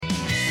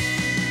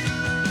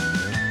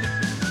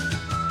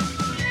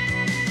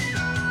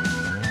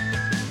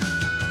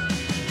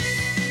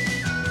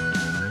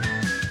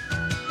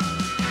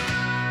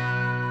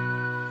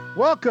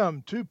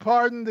Welcome to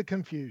Pardon the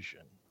Confusion.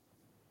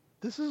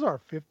 This is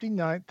our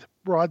 59th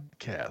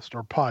broadcast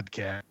or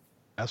podcast.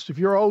 If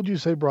you're old, you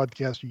say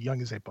broadcast. You're young,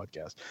 you say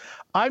podcast.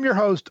 I'm your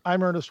host.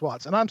 I'm Ernest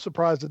Watts, and I'm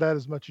surprised at that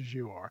as much as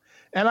you are.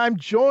 And I'm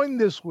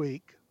joined this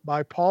week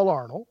by Paul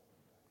Arnold,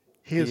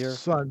 his Here.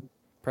 son.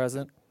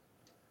 Present.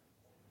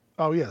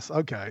 Oh, yes.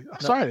 Okay. No.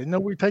 Sorry, I didn't know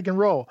we were taking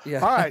roll. Yeah.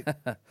 All right.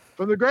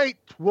 From the great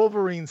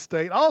Wolverine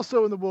State,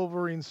 also in the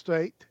Wolverine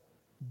State,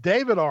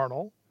 David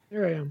Arnold.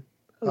 Here I am.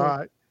 Hello. All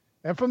right.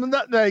 And from the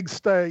Nutmeg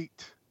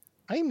State,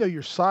 I didn't know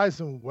your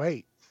size and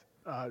weight,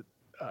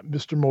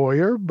 Mr.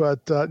 Moyer,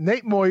 but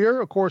Nate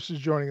Moyer, of course, is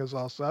joining us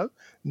also.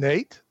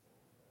 Nate.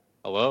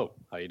 Hello.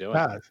 How you doing?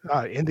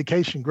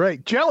 Indication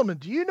great. Gentlemen,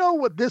 do you know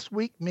what this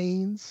week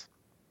means?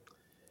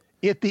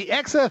 If the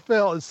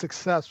XFL is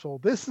successful,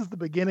 this is the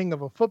beginning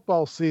of a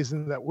football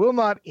season that will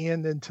not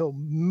end until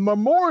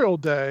Memorial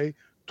Day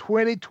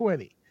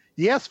 2020.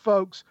 Yes,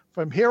 folks,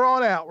 from here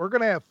on out, we're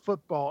going to have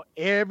football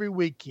every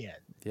weekend.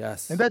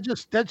 Yes. And that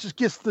just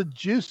gets the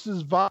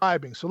juices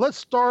vibing. So let's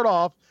start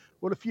off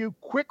with a few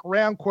quick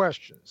round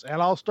questions.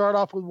 And I'll start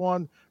off with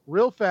one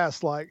real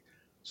fast, like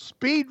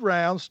speed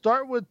round.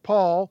 Start with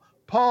Paul.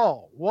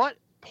 Paul, what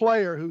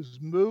player who's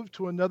moved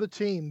to another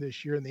team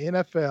this year in the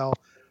NFL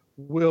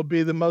will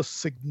be the most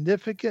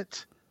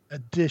significant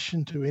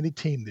addition to any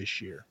team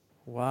this year?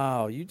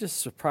 Wow, you just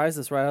surprised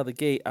us right out of the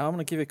gate. I'm going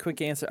to give you a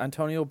quick answer.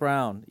 Antonio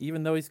Brown,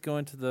 even though he's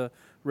going to the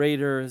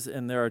Raiders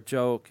and they're a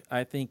joke,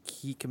 I think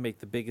he can make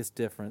the biggest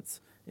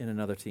difference in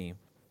another team.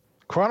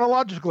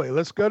 Chronologically,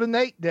 let's go to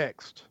Nate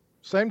next.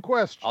 Same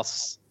question.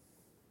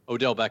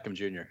 Odell Beckham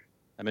Jr.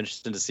 I'm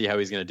interested to see how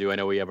he's going to do. I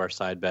know we have our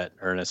side bet,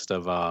 Ernest,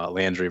 of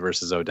Landry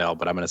versus Odell,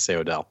 but I'm going to say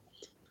Odell.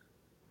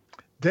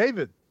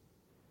 David.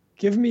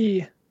 Give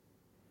me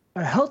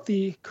a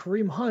healthy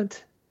Kareem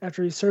Hunt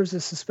after he serves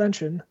his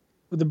suspension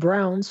with the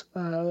Browns,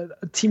 a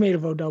teammate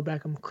of Odell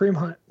Beckham, Kareem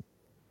Hunt.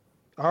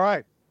 All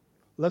right.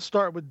 Let's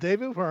start with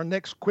David for our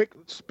next quick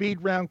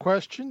speed round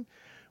question.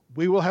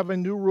 We will have a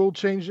new rule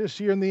change this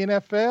year in the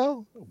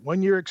NFL, a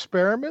one-year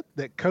experiment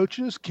that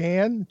coaches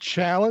can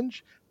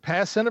challenge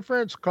pass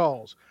interference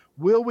calls.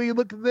 Will we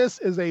look at this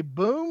as a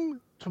boom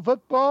to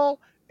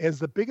football, as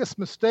the biggest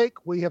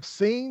mistake we have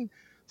seen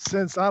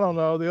since, I don't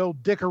know, the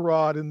old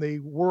Dickerod in the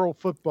World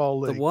Football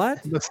League? The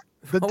what? The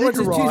What Dickerod.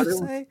 did you just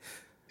say?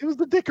 It was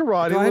the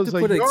Dickerod. Do I It have was to a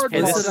put yard Hey,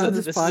 explicit ball. on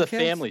this this is a podcast?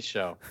 family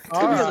show.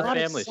 All This is right. a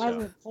family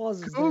show.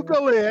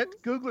 Google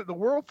it. The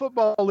World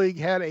Football League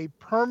had a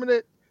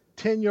permanent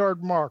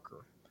 10-yard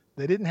marker.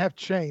 They didn't have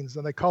chains,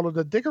 and they called it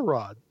a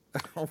Dickerod.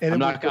 And I'm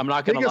not going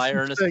to biggest lie,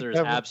 Ernest. mistake There's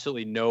ever.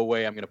 absolutely no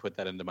way I'm going to put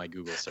that into my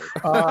Google search.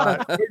 All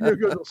right. Put your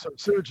Google search.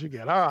 See what you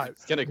get. All right.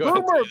 It's going to go ahead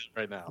and Boomer. say it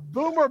right now.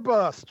 Boom or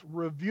bust.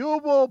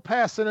 Reviewable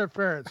pass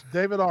interference.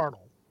 David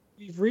Arnold.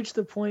 We've reached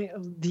the point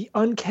of the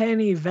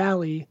uncanny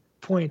valley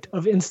point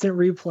of instant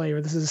replay,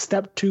 where this is a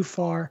step too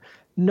far.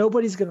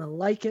 Nobody's going to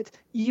like it,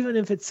 even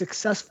if it's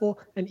successful,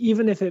 and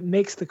even if it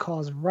makes the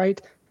calls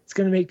right. It's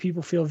going to make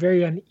people feel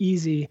very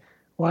uneasy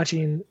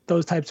watching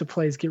those types of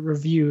plays get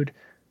reviewed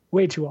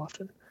way too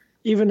often,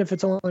 even if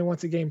it's only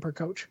once a game per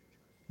coach.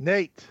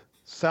 Nate.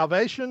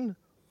 Salvation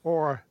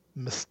or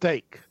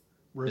mistake?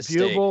 Mistake.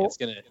 Reviewable.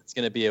 It's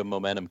gonna be a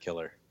momentum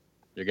killer.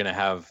 You're gonna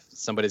have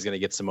somebody's gonna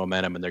get some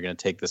momentum, and they're gonna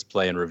take this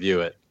play and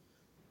review it,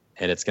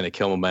 and it's gonna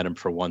kill momentum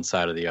for one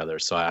side or the other.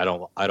 So I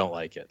don't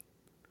like it.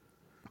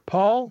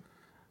 Paul.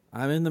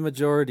 I'm in the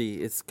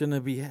majority. It's going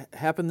to be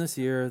happen this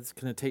year. It's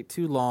going to take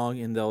too long,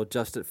 and they'll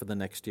adjust it for the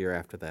next year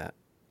after that.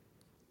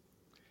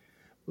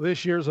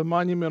 This year's a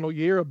monumental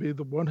year. It'll be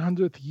the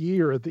 100th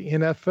year of the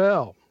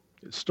NFL.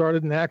 It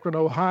started in Akron,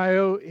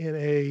 Ohio, in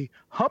a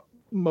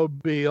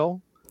humpmobile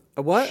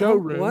A what?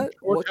 showroom.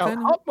 What kind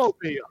of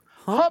Humpmobile.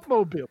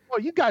 Humpmobile. Well,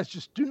 you guys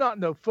just do not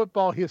know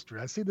football history.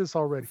 I see this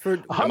already.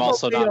 I'm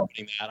also not Humpmobile-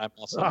 putting that. I'm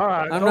also. All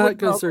right. I'm not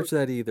going to search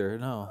that either.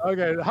 No.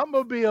 Okay, the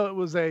Humpmobile, it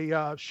was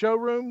a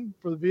showroom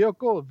for the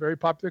vehicle, a very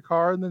popular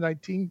car in the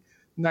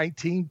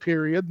 1919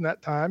 period in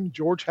that time.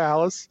 George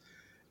Hallis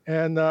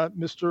and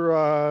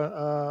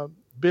Mr.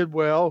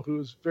 Bidwell,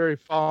 who's very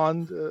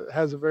fond,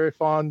 has a very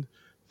fond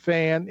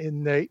fan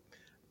in Nate,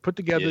 put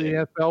together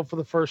the NFL for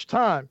the first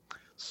time.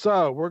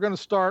 So we're going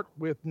to start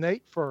with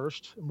Nate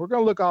first, and we're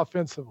going to look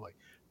offensively.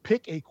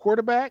 Pick a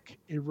quarterback,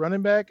 a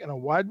running back, and a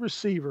wide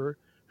receiver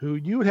who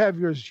you would have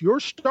your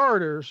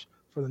starters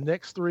for the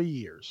next 3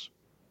 years.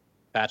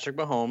 Patrick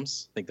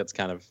Mahomes. I think that's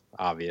kind of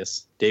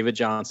obvious. David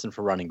Johnson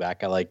for running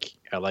back. I like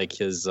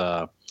his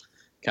kind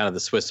of the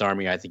Swiss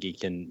Army. I think he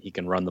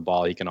can run the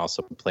ball. He can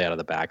also play out of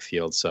the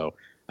backfield. So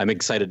I'm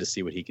excited to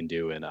see what he can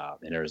do in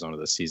Arizona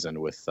this season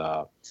with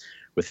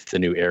the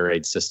new air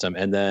raid system.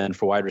 And then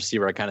for wide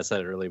receiver, I kind of said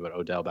it earlier, but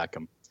Odell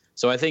Beckham.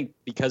 So I think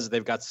because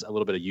they've got a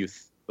little bit of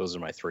youth, those are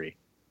my three.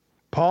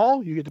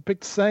 Paul, you get to pick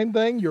the same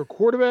thing, your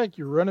quarterback,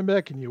 your running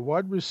back, and your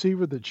wide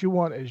receiver that you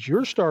want as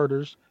your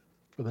starters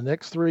for the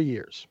next 3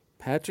 years.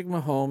 Patrick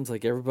Mahomes,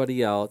 like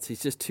everybody else,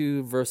 he's just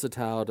too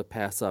versatile to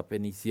pass up,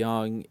 and he's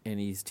young, and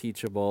he's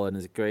teachable, and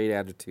has a great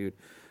attitude.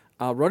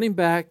 Running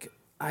back,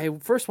 I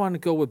first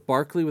wanted to go with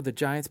Barkley with the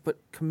Giants, but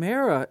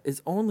Kamara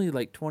is only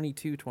like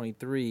 22,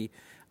 23.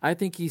 I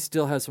think he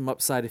still has some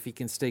upside if he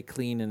can stay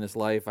clean in his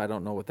life. I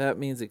don't know what that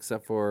means,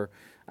 except for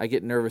I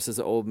get nervous as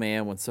an old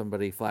man when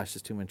somebody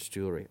flashes too much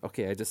jewelry.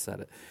 Okay, I just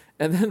said it.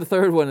 And then the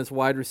third one is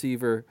wide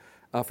receiver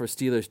for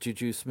Steelers,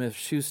 Juju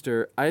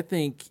Smith-Schuster. I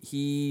think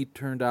he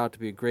turned out to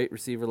be a great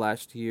receiver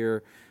last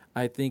year.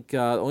 I think the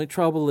only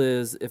trouble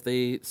is if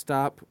they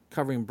stop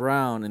covering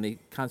Brown and they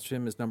concentrate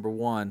him as number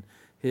one,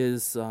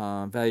 his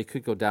value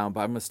could go down.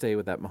 But I'm going to stay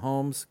with that.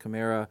 Mahomes,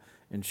 Kamara,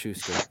 and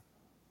Schuster.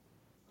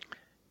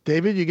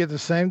 David, you get the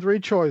same three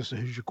choices.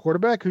 Who's your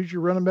quarterback, who's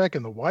your running back,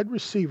 and the wide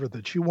receiver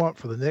that you want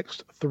for the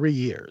next 3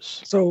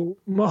 years? So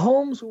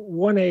Mahomes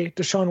 1A,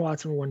 Deshaun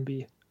Watson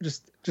 1B.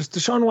 Just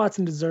Deshaun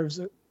Watson deserves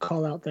a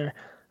call out there.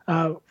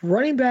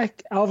 Running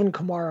back Alvin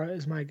Kamara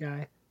is my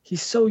guy.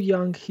 He's so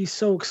young, he's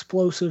so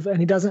explosive, and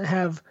he doesn't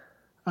have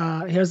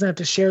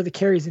to share the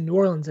carries in New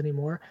Orleans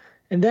anymore.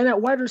 And then at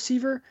wide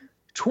receiver,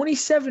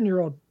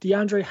 27-year-old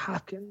DeAndre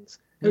Hopkins.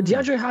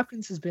 DeAndre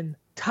Hopkins has been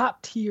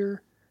top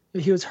tier.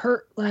 He was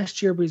hurt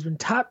last year, but he's been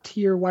top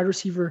tier wide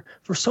receiver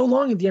for so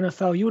long in the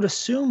NFL. You would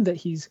assume that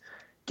he's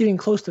getting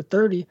close to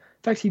 30. In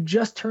fact, he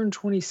just turned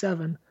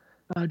 27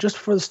 just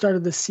before the start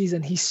of this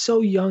season. He's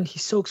so young.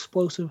 He's so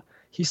explosive.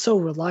 He's so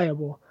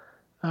reliable.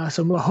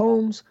 So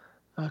Mahomes,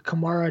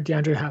 Kamara,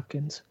 DeAndre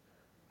Hopkins.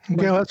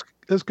 Okay,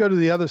 let's go to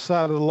the other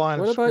side of the line.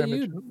 What about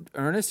you,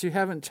 Ernest? You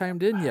haven't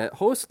chimed in yet.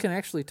 Hosts can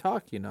actually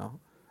talk, you know.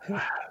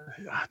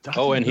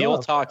 And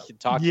he'll talk.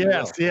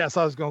 Yes.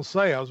 I was going to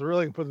say. I was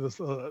really going to put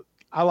this.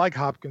 I like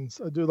Hopkins.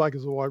 I do like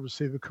as a wide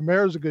receiver.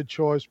 Kamara's a good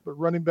choice, but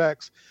running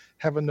backs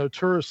have a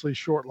notoriously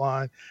short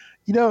line.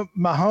 You know,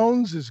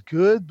 Mahomes is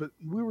good, but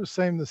we were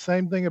saying the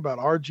same thing about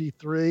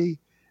RG3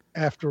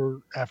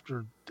 after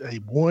a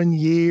 1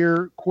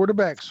 year.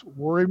 Quarterbacks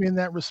worry me in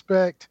that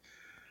respect.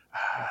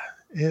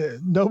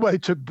 Nobody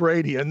took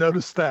Brady. I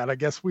noticed that. I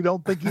guess we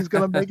don't think he's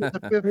going to make it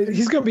to 50.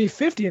 He's going to be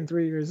 50 in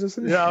 3 years,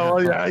 isn't he? Yeah,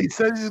 well, yeah. He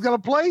says he's going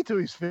to play till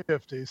he's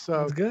 50. So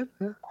that's good.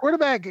 Yeah.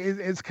 Quarterback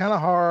is kind of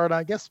hard.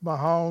 I guess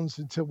Mahomes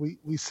until we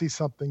see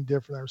something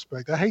different in that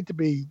respect. I hate to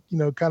be,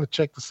 kind of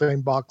check the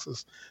same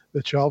boxes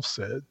that y'all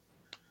said.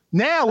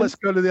 Now let's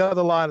go to the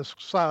other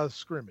side of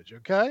scrimmage,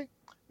 okay?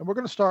 And we're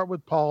going to start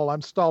with Paul.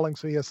 I'm stalling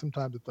so he has some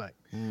time to think.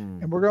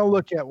 And we're going to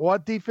look at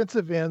what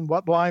defensive end,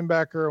 what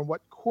linebacker, and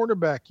what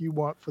cornerback you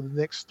want for the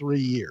next 3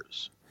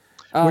 years.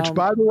 Which,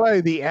 by the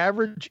way, the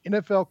average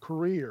NFL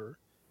career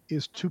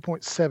is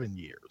 2.7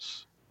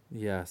 years.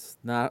 Yes,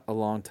 not a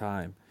long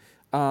time.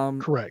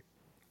 Correct.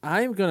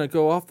 I'm going to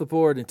go off the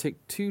board and take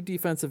 2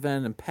 defensive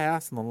end and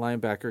pass on the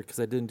linebacker because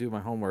I didn't do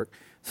my homework.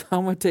 So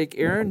I'm going to take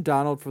Aaron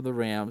Donald for the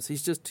Rams.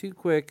 He's just too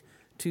quick,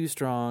 too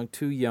strong,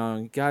 too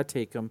young. Got to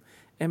take him.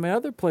 And my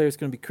other player is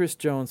going to be Chris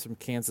Jones from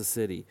Kansas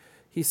City.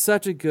 He's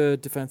such a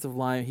good defensive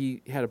line.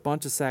 He had a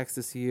bunch of sacks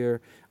this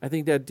year. I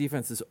think that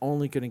defense is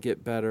only going to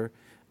get better.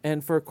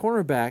 And for a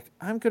cornerback,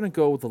 I'm going to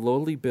go with the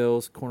lowly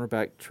Bills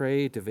cornerback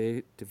Trey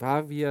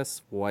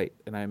Devavius White.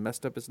 And I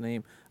messed up his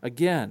name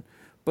again.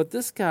 But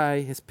this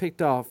guy has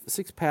picked off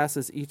 6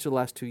 passes each of the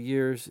last 2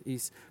 years.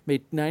 He's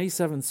made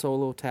 97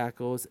 solo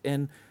tackles.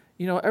 And,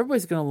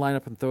 everybody's going to line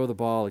up and throw the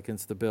ball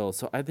against the Bills.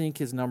 So I think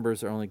his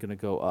numbers are only going to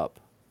go up.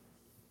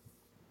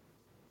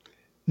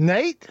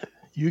 Nate,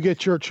 you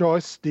get your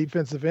choice,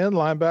 defensive end,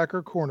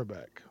 linebacker,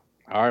 cornerback.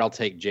 All right, I'll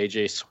take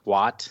JJ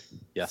Swat.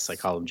 Yes, I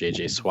call him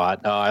JJ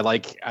Swat. I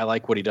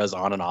like what he does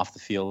on and off the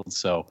field.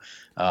 So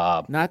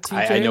not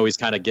TJ? I know he's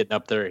kind of getting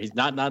up there. He's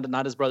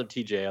not his brother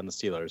TJ on the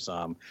Steelers.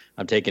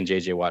 I'm taking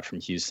JJ Watt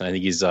from Houston. I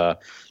think he's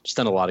just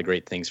done a lot of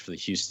great things for the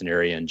Houston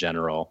area in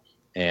general,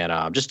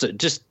 and just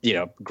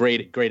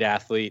great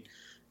athlete.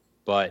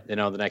 But the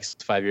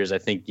next 5 years, I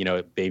think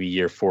maybe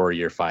year 4 or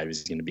year 5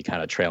 is going to be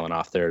kind of trailing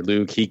off there.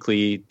 Luke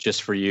Kuechly,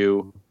 just for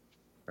you.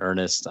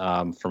 Ernest,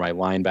 for my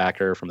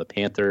linebacker from the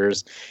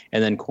Panthers.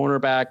 And then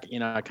cornerback,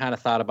 I kind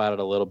of thought about it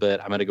a little bit.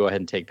 I'm going to go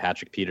ahead and take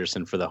Patrick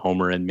Peterson for the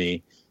homer in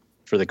me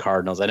for the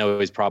Cardinals. I know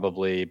he's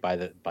probably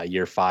by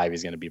year 5,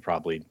 he's going to be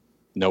probably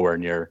nowhere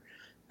near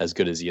as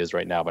good as he is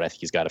right now, but I think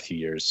he's got a few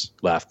years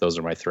left. Those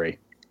are my 3. I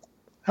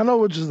don't know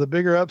which is the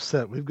bigger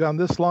upset. We've gone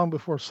this long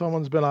before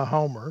someone's been a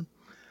homer,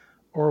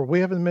 or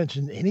we haven't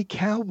mentioned any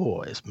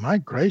Cowboys. My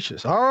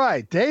gracious. All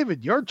right,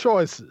 David, your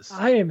choices.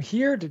 I am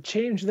here to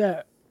change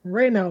that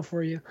right now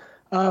for you.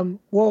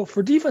 Well,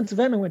 for defensive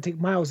end, I'm going to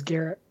take Myles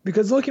Garrett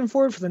because looking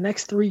forward for the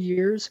next 3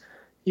 years,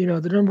 the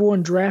number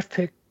 1 draft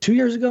pick 2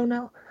 years ago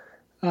now,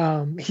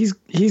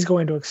 he's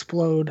going to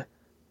explode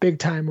big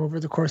time over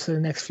the course of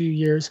the next few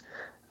years.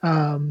 He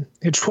had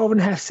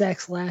 12.5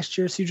 sacks last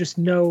year, so you just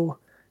know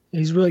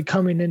he's really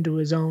coming into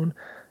his own.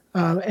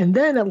 And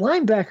then at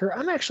linebacker,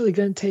 I'm actually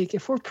going to take,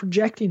 if we're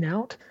projecting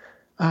out,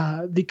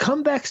 the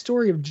comeback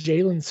story of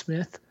Jalen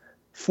Smith,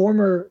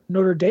 former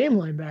Notre Dame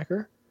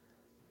linebacker,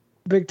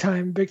 big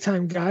time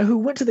guy who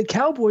went to the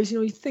Cowboys.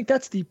 You think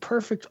that's the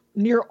perfect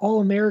near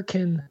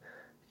All-American,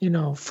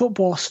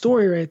 football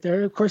story right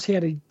there. Of course, he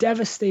had a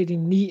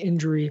devastating knee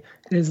injury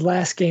in his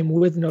last game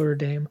with Notre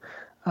Dame,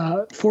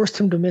 forced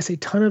him to miss a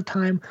ton of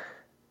time.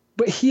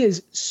 but he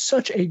is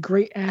such a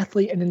great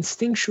athlete and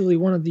instinctually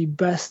one of the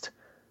best,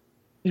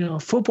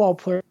 football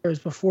players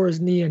before his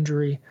knee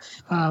injury.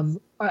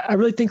 I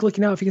really think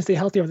looking out if he can stay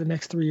healthy over the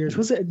next 3 years.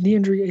 Was it knee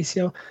injury,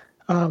 ACL?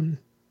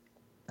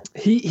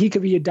 He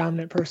could be a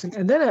dominant person.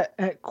 And then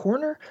at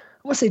corner,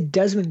 I want to say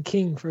Desmond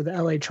King for the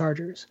LA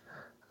Chargers.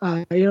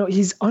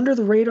 He's under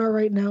the radar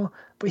right now,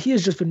 but he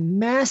has just been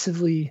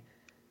massively.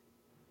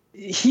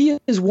 He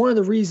is one of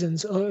the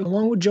reasons,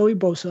 along with Joey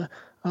Bosa,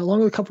 along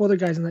with a couple other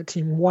guys on that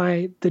team,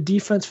 why the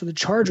defense for the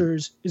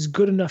Chargers is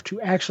good enough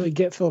to actually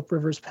get Phillip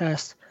Rivers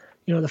past,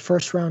 the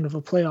first round of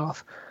a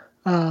playoff.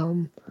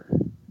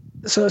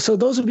 So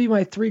those would be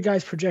my 3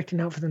 guys projecting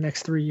out for the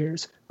next 3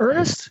 years.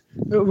 Ernest,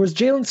 was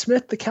Jalen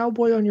Smith the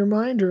Cowboy on your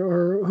mind,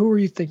 or who were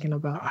you thinking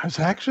about? I was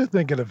actually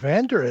thinking of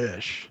Vander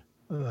Esch,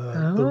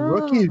 the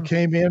rookie who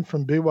came in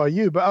from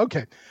BYU. But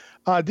okay,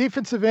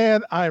 defensive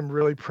end, I'm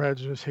really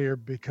prejudiced here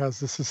because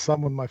this is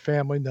someone my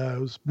family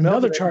knows.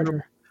 Another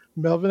Charger.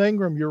 Melvin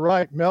Ingram, you're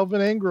right.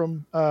 Melvin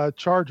Ingram,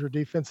 Charger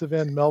defensive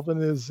end.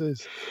 Melvin is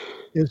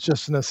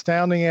just an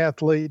astounding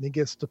athlete, and he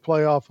gets to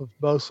play off of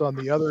Bosa on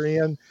the other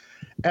end.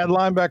 At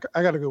linebacker,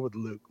 I got to go with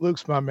Luke.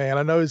 Luke's my man.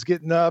 I know he's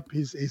getting up.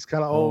 He's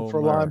kind of old for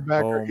a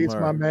linebacker. He's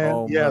my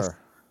man. Yes.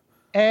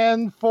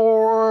 And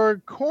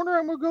for corner,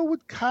 I'm going to go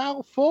with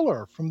Kyle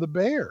Fuller from the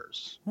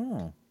Bears.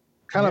 Kind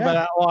of an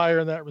outlier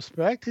in that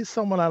respect. He's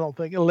someone I don't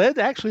think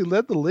actually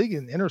led the league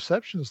in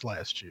interceptions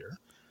last year.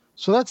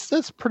 So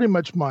that's pretty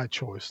much my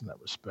choice in that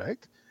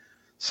respect.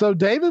 So,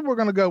 David, we're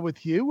going to go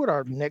with you with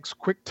our next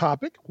quick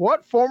topic.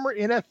 What former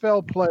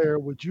NFL player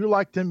would you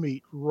like to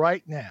meet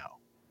right now?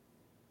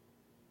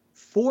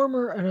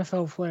 Former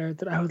NFL player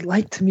that I would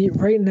like to meet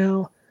right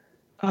now,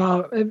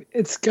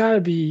 it's got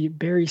to be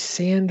Barry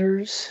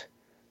Sanders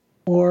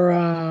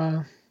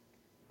or,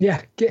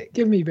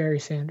 give me Barry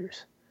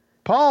Sanders.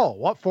 Paul,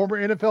 what former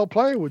NFL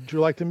player would you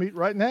like to meet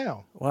right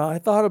now? Well, I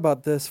thought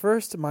about this.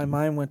 First, my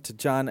mind went to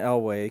John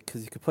Elway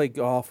because you could play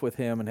golf with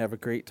him and have a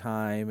great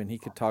time, and he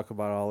could talk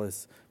about all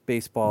his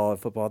baseball and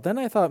football. Then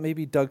I thought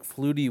maybe Doug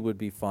Flutie would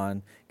be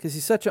fun because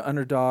he's such an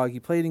underdog. He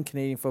played in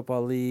Canadian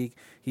Football League.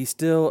 He's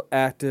still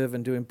active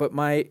and doing. But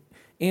my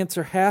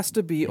answer has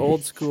to be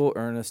old school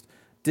Ernest,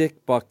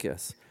 Dick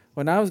Butkus.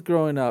 When I was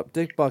growing up,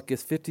 Dick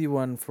Butkus,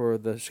 51 for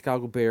the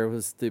Chicago Bears,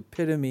 was the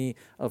epitome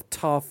of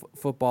tough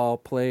football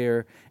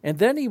player. And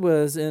then he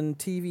was in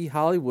TV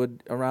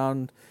Hollywood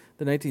around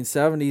the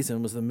 1970s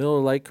and was the Miller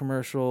Lite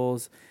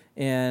commercials.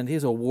 And he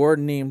has a award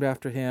named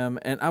after him.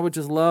 And I would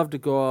just love to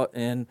go out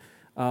and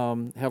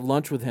have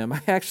lunch with him.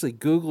 I actually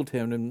Googled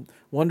him and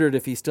wondered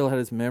if he still had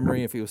his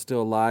memory, if he was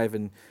still alive.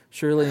 And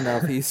surely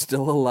enough, he's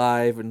still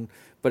alive.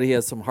 But he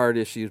has some heart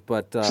issues.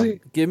 But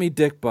give me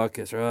Dick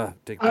Butkus.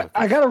 Dick Butkus.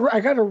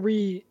 I gotta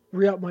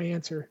re-up my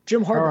answer.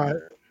 Jim Harbaugh. Right.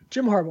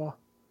 Jim Harbaugh.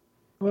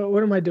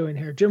 What am I doing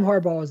here? Jim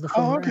Harbaugh is the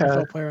former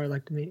NFL player I'd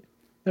like to meet.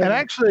 And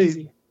actually,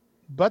 easy.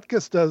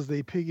 Butkus does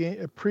the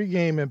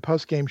pregame and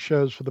postgame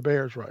shows for the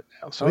Bears right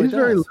now. So he's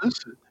very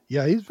lucid.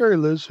 Yeah, he's very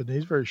lucid.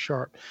 He's very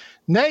sharp.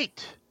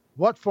 Nate,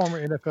 what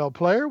former NFL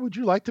player would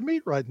you like to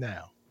meet right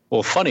now?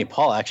 Well, funny,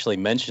 Paul actually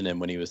mentioned him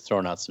when he was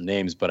throwing out some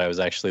names, but I was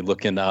actually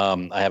looking.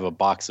 I have a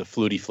box of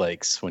Flutie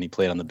Flakes when he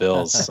played on the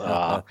Bills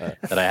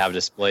that I have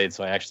displayed.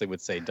 So I actually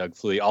would say Doug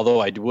Flutie, although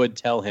I would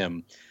tell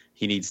him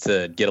he needs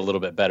to get a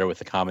little bit better with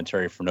the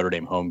commentary for Notre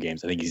Dame home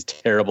games. I think he's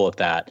terrible at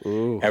that.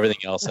 Ooh. Everything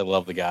else, I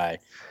love the guy.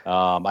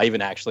 I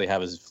even actually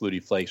have his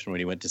Flutie Flakes from when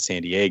he went to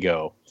San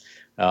Diego.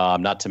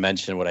 Not to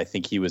mention what I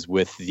think he was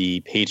with the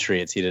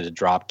Patriots. He did a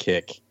drop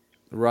kick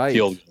field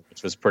goal,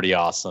 which was pretty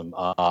awesome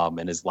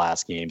in his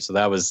last game. So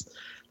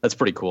that's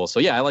pretty cool. So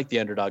yeah, I like the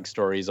underdog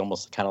stories,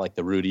 almost kind of like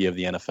the Rudy of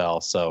the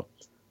NFL. So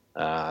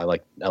I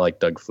like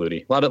Doug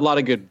Flutie. A lot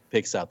of good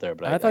picks out there.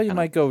 But I thought you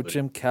might go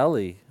Jim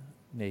Kelly,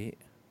 Nate.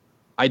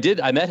 I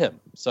did. I met him,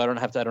 so I don't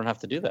have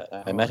to do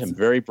that. I met him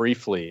very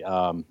briefly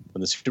when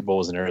the Super Bowl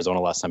was in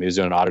Arizona last time. He was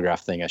doing an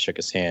autograph thing. I shook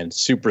his hand.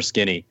 Super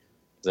skinny,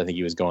 because I think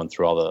he was going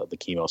through all the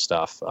chemo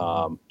stuff.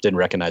 Didn't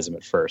recognize him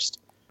at first.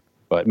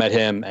 But met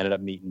him, ended up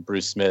meeting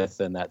Bruce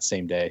Smith in that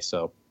same day.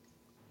 So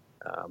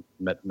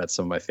met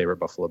some of my favorite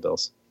Buffalo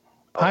Bills.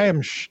 I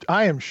am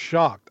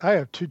shocked. I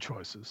have two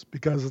choices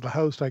because as the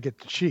host, I get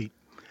to cheat.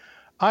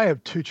 I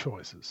have two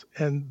choices,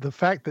 and the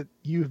fact that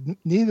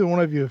neither one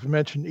of you have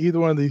mentioned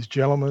either one of these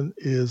gentlemen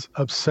is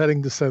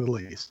upsetting to say the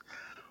least.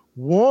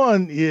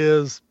 One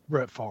is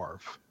Brett Favre.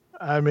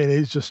 I mean,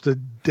 he's just a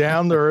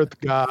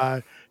down-to-earth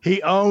guy.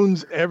 He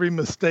owns every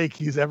mistake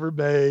he's ever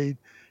made.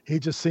 He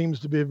just seems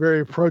to be a very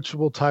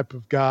approachable type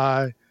of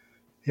guy.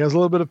 He has a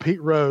little bit of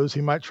Pete Rose.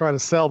 He might try to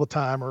sell the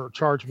time or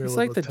charge me a little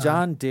bit. He's like the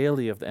John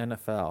Daly of the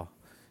NFL.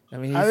 I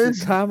mean,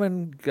 he's a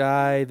common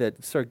guy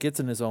that sort of gets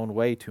in his own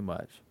way too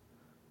much.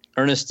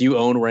 Ernest, do you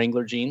own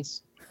Wrangler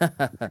jeans?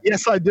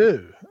 Yes, I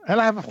do.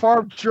 And I have a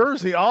Favre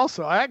jersey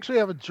also. I actually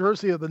have a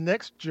jersey of the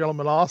next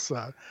gentleman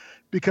also,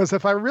 because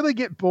if I really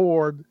get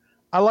bored,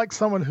 I like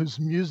someone who's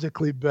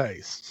musically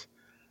based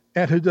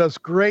and who does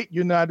great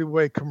United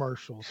Way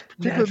commercials,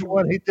 particularly the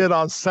one he did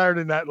on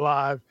Saturday Night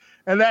Live,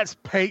 and that's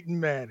Peyton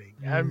Manning.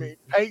 I mean,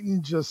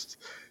 Peyton just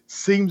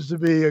seems to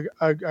be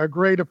a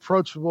great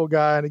approachable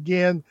guy. And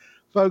again,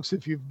 folks,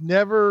 if you've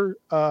never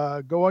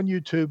go on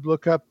YouTube,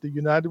 look up the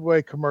United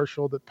Way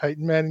commercial that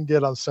Peyton Manning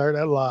did on Saturday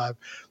Night Live.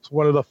 It's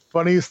one of the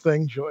funniest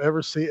things you'll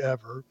ever see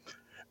ever.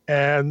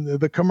 And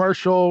the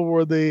commercial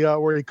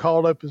where he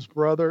called up his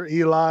brother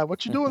Eli,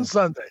 "What you doing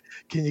Sunday?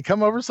 Can you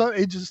come over Sunday?"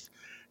 He just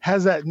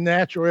has that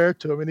natural air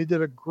to him, and he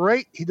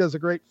does a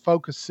great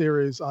focus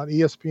series on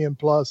ESPN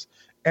Plus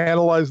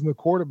analyzing the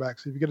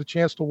quarterbacks. If you get a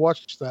chance to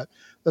watch that,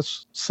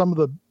 that's some of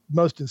the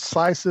most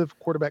incisive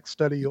quarterback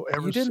study you'll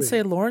ever see. You didn't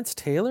say Lawrence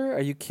Taylor?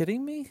 Are you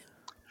kidding me?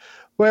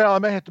 Well, I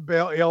may have to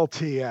bail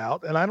LT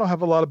out, and I don't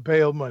have a lot of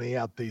bail money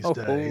out these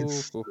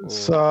days.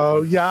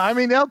 So, yeah, I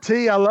mean,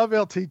 I love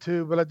LT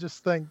too, but I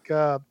just think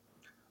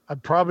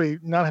I'd probably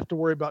not have to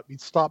worry about being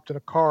stopped in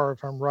a car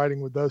if I'm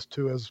riding with those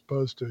two as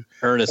opposed to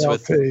Ernest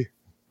LT.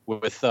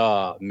 With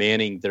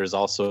Manning. There's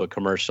also a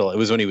commercial. It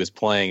was when he was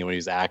playing and when he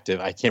was active.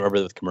 I can't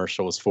remember what the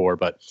commercial was for,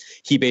 but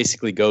he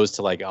basically goes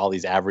to like all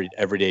these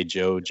everyday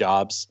Joe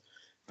jobs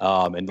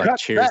and like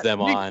cheers them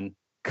meat. on.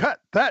 Cut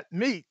that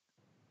meat.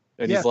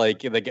 And he's like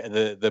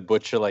the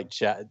butcher like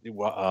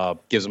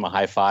gives him a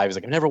high five. He's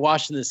like, "I'm never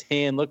washing this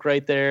hand. Look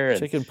right there." And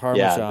chicken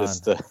parmesan.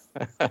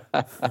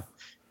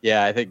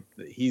 Yeah, I think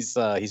he's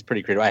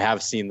pretty creative. I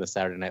have seen the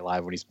Saturday Night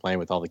Live when he's playing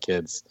with all the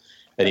kids,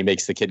 and he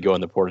makes the kid go in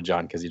the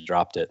porta-john because he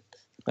dropped it.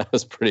 That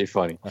was pretty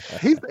funny.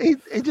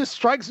 He just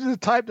strikes me as the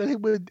type that he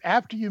would,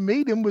 after you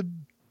meet him, would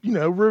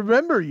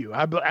remember you.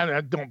 I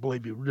don't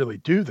believe you really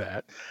do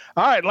that.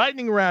 All right,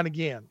 lightning round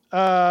again.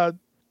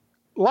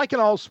 Like in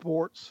all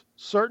sports,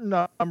 certain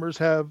numbers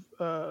have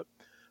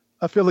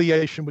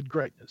affiliation with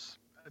greatness.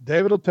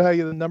 David will tell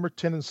you the number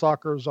 10 in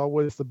soccer is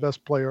always the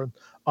best player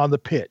on the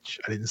pitch.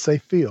 I didn't say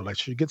field. I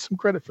should get some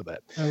credit for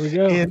that. There we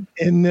go.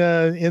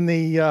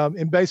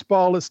 In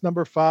baseball, it's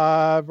number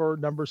 5 or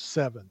number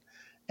 7.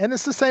 And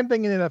it's the same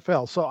thing in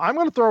NFL. So I'm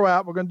going to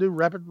we're going to do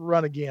rapid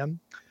run again.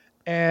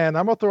 And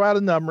I'm going to throw out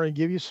a number and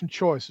give you some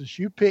choices.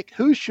 You pick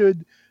who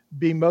should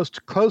be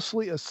most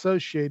closely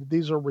associated.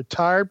 These are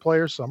retired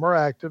players. Some are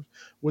active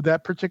with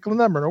that particular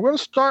number. And we're going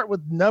to start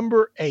with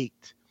number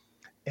 8.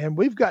 And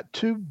we've got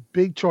 2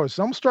 big choices.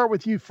 I'm going to start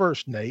with you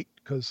first, Nate,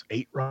 because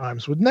 8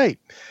 rhymes with Nate.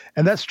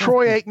 And that's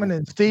Troy Aikman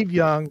and Steve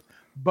Young,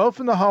 both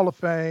in the Hall of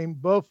Fame,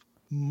 both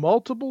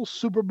multiple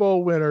Super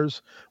Bowl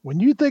winners. When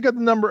you think of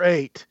the number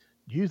 8,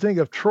 do you think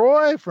of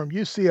Troy from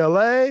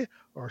UCLA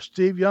or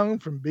Steve Young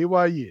from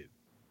BYU?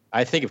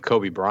 I think of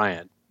Kobe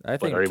Bryant. I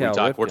think we're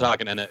talking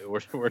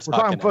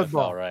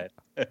football, NFL,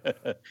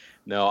 right?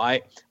 No,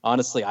 I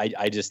honestly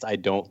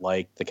don't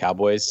like the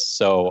Cowboys,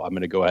 so I'm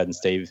going to go ahead and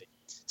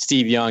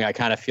Steve Young. I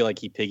kind of feel like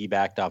he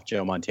piggybacked off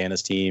Joe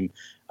Montana's team,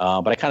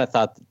 but I kind of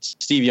thought that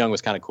Steve Young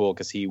was kind of cool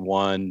because he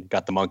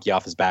got the monkey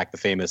off his back, the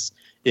famous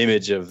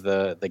image of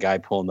the guy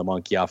pulling the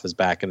monkey off his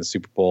back in the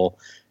Super Bowl,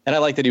 and I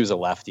like that he was a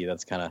lefty.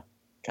 That's kind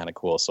of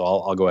cool. So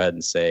I'll go ahead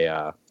and say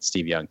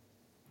Steve Young.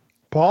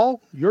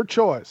 Paul, your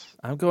choice.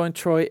 I'm going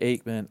Troy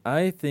Aikman.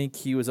 I think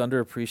he was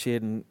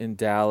underappreciated in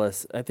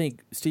Dallas. I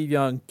think Steve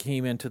Young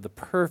came into the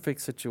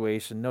perfect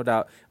situation, no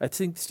doubt. I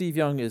think Steve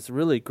Young is a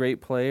really great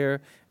player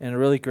and a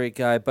really great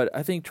guy, but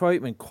I think Troy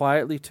Aikman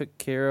quietly took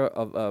care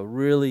of a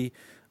really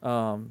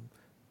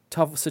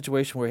tough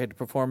situation where he had to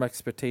perform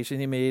expectation.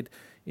 He made,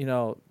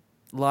 a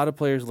lot of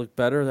players look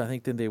better, I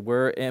think, than they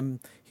were, and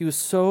he was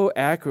so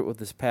accurate with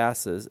his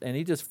passes, and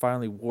he just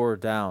finally wore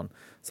down.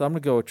 So I'm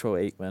going to go with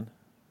Troy Aikman.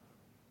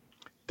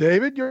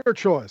 David, your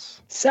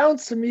choice.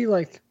 Sounds to me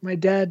like my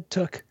dad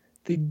took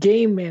the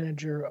game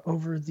manager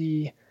over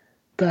the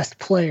best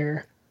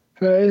player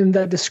in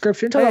that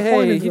description.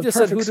 Hey, he just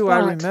said, who do I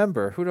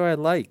remember? Who do I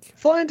like?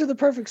 Fall into the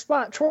perfect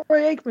spot. Troy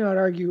Aikman, I'd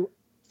argue,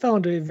 fell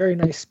into a very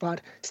nice spot.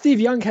 Steve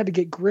Young had to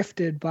get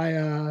grifted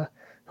by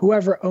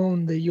whoever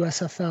owned the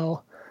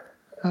USFL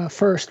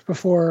first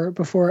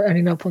before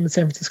ending up on the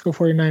San Francisco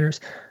 49ers.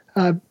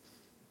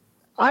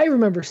 I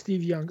remember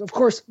Steve Young. Of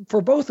course, for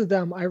both of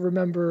them, I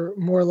remember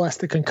more or less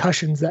the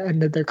concussions that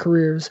ended their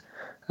careers,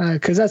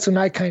 because that's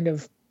when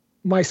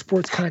my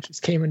sports conscience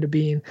came into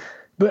being.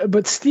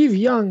 But Steve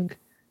Young,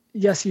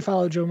 yes, he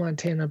followed Joe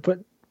Montana, but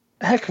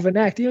heck of an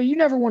act. You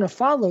never want to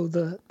follow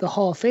the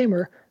Hall of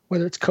Famer,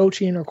 whether it's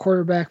coaching or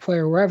quarterback play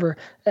or wherever,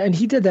 and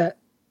he did that,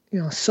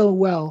 so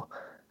well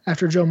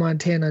after Joe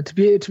Montana to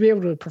be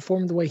able to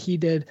perform the way he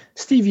did.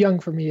 Steve Young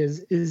for me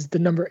is the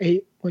number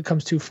 8 when it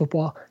comes to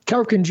football.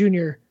 Cal Ripken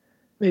Jr.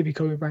 Maybe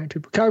Kobe Bryant too,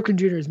 but Cal Ripken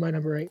Jr. is my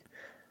number 8.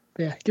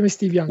 But yeah, give me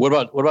Steve Young. What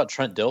about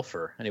Trent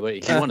Dilfer? Anyway,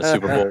 he won a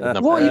Super Bowl.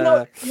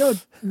 Well,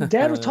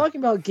 Dad was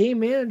talking about game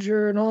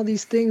manager and all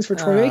these things for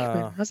Troy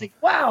Aikman. I was like,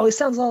 wow, it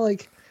sounds all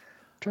like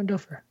Trent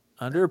Dilfer.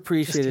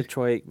 Underappreciated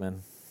Troy Aikman.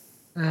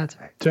 That's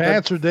right. To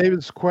answer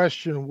David's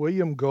question,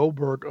 William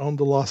Goldberg owned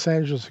the Los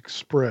Angeles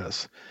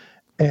Express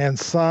and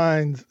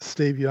signed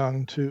Steve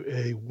Young to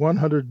a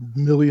 $100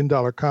 million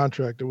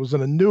contract. It was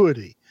an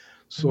annuity.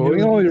 So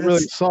we only really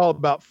saw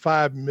about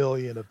 $5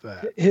 million of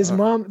that. His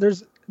mom,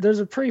 there's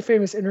a pretty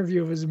famous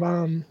interview of his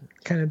mom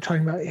kind of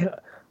talking about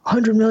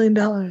 $100 million.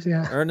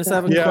 Yeah. Ernest, I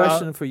have a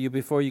question for you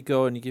before you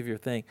go and you give your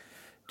thing.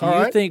 Do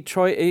you think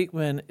Troy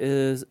Aikman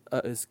is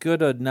as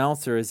good an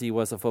announcer as he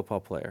was a football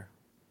player?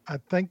 I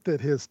think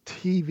that his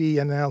TV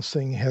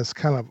announcing has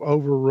kind of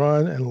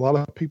overrun, and a lot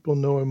of people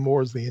know him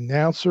more as the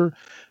announcer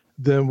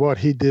than what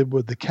he did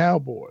with the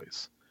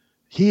Cowboys.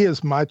 He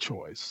is my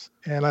choice.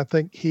 And I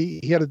think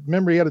he had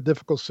a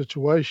difficult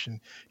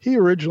situation. He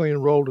originally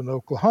enrolled in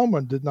Oklahoma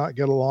and did not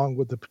get along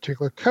with the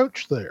particular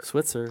coach there.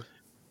 Switzer.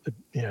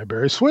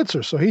 Barry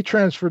Switzer. So he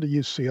transferred to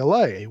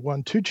UCLA. He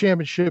won 2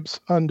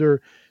 championships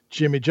under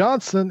Jimmy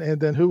Johnson.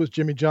 And then who was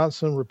Jimmy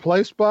Johnson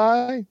replaced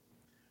by?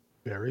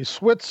 Barry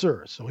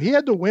Switzer. So he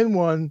had to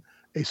win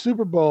a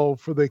Super Bowl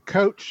for the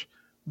coach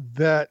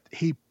that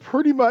he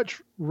pretty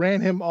much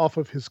ran him off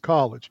of his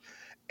college.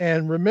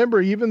 And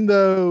remember, even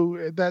though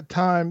at that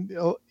time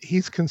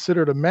he's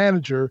considered a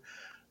manager,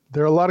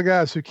 there are a lot of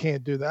guys who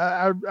can't do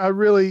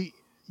that.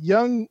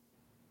 Young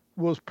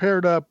was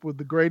paired up with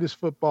the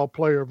greatest football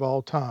player of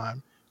all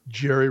time,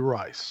 Jerry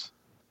Rice.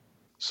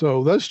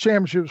 So those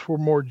championships were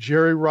more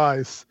Jerry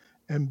Rice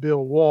and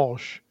Bill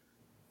Walsh.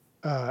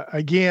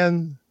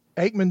 Again,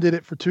 Aikman did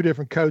it for 2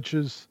 different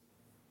coaches.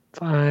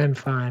 Fine.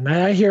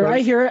 I hear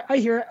it. I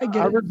get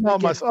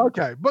it.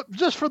 Okay, but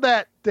just for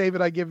that,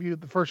 David, I give you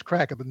the first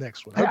crack at the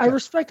next one. Okay. I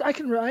respect. I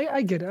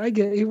get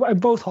it.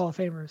 Both Hall of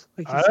Famers.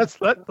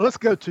 Let's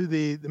go to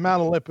the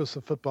Mount Olympus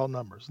of football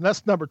numbers, and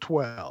that's number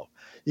 12.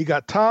 You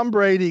got Tom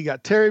Brady, you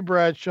got Terry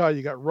Bradshaw,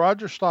 you got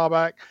Roger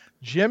Staubach,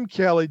 Jim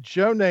Kelly,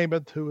 Joe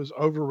Namath, who is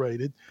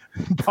overrated,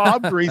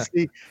 Bob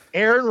Greasy,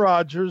 Aaron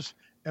Rodgers,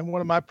 and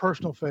one of my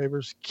personal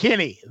favorites,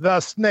 Kenny the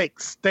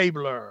Snake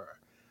Stabler.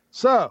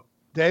 So,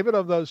 David,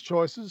 of those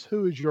choices,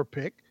 who is your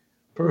pick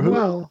for who?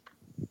 Well,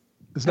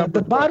 at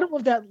the bottom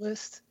of that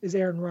list is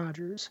Aaron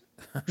Rodgers.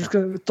 I'm just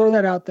going to throw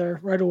that out there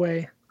right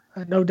away.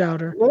 No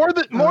doubter. More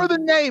than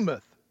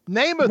Namath.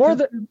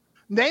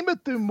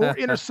 Namath threw more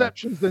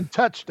interceptions than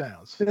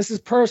touchdowns. This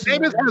is personal.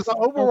 Namath has an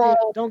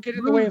overall don't get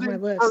in the way of my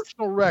list.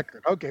 Personal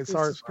record. Okay,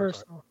 sorry.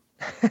 Personal.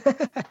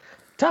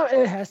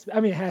 It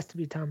has to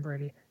be Tom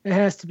Brady. It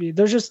has to be.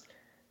 There's just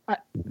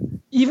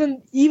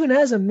even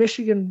as a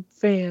Michigan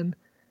fan,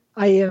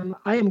 I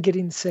am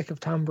getting sick of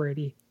Tom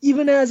Brady.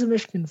 Even as a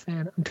Michigan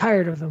fan, I'm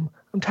tired of him.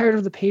 I'm tired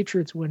of the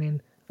Patriots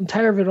winning. I'm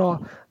tired of it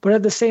all. But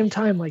at the same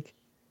time,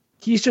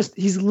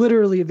 he's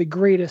literally the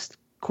greatest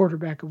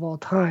quarterback of all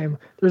time.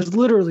 There's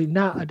literally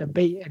not a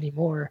debate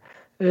anymore.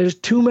 There's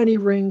too many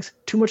rings,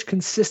 too much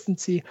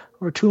consistency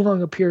over too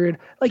long a period.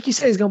 Like you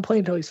say, he's going to play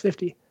until he's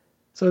 50.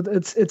 So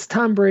it's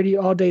Tom Brady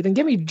all day. Then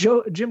give me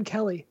Jim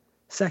Kelly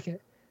second,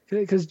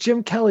 because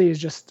Jim Kelly is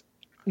just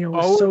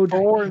so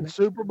 4 in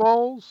Super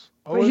Bowls.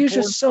 But he's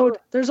just so.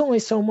 There's only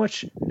so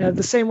much.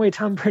 The same way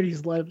Tom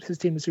Brady's led his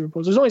team to Super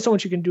Bowls. There's only so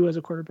much you can do as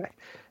a quarterback.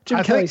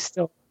 Jim Kelly's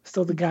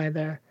still the guy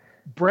there.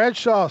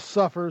 Bradshaw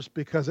suffers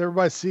because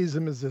everybody sees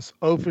him as this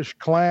oafish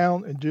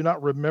clown and do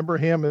not remember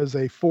him as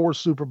a 4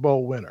 Super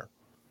Bowl winner.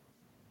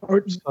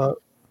 Just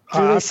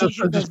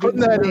putting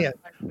that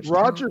in.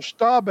 Roger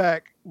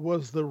Staubach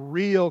was the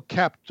real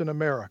Captain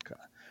America.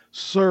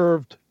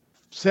 Served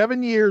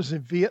 7 years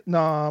in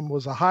Vietnam,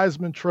 was a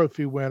Heisman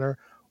Trophy winner,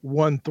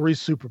 won 3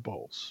 Super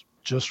Bowls.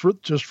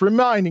 Just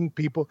reminding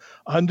people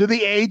under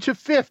the age of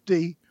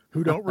 50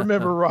 who don't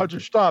remember Roger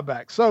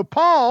Staubach. So,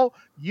 Paul,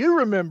 you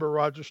remember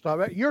Roger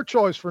Staubach. Your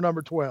choice for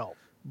number 12.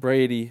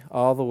 Brady,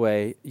 all the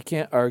way. You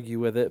can't argue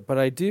with it. But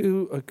I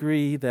do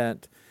agree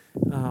that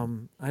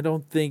I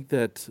don't think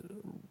that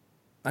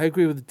 – I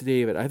agree with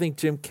David. I think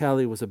Jim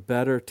Kelly was a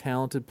better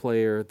talented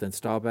player than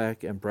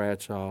Staubach and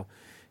Bradshaw.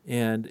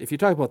 And if you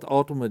talk about the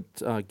ultimate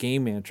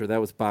game manager,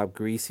 that was Bob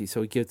Greasy,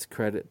 so he gets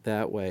credit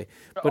that way.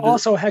 But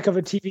also a heck of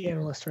a TV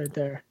analyst right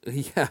there.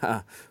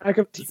 Yeah. Heck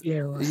of a TV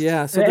analyst.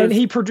 Yeah. So and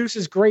he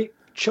produces great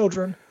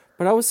children.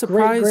 But I was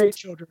surprised great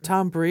children.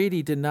 Tom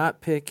Brady did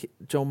not pick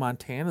Joe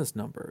Montana's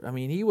number. I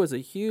mean, he was a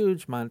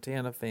huge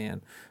Montana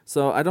fan.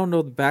 So I don't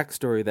know the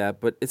backstory of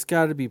that, but it's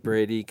got to be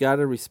Brady. You got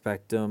to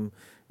respect him.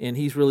 And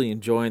he's really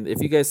enjoying it.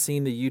 If you guys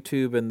seen the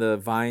YouTube and the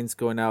vines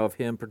going out of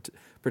him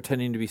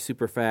pretending to be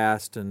super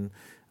fast and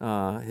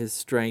his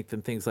strength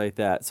and things like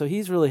that. So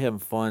he's really having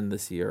fun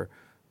this year.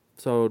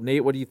 So,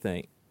 Nate, what do you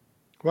think?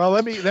 Well,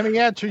 let me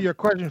answer your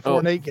question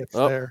before Nate gets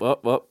there.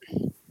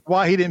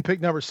 Why he didn't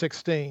pick number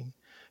 16.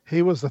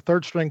 He was the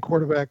third-string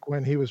quarterback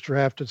when he was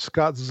drafted.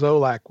 Scott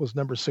Zolak was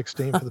number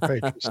 16 for the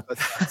Patriots.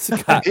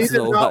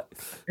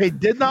 He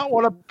did not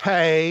want to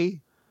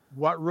pay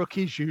what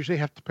rookies usually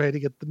have to pay to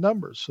get the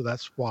numbers. So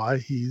that's why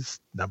he's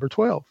number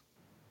 12.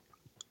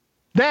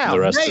 Now, the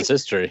rest is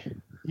history.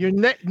 You're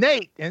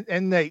Nate,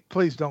 and Nate,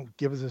 please don't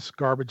give us this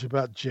garbage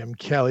about Jim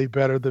Kelly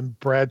better than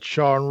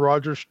Bradshaw and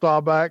Roger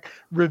Staubach.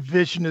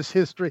 Revisionist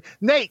history.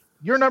 Nate,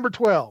 you're number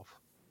 12.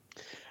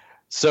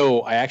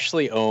 So I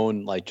actually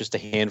own just a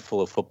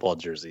handful of football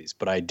jerseys,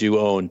 but I do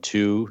own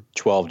 2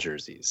 12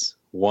 jerseys.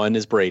 One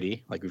is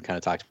Brady, like we've kind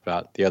of talked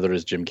about. The other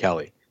is Jim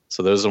Kelly.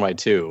 So those are my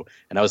 2,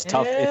 and that was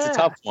tough. Yeah. It's a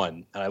tough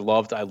one, and I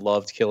loved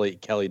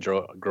Kelly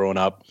growing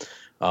up.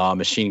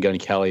 Machine Gun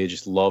Kelly,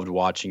 just loved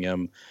watching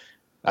him.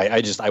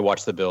 I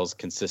watched the Bills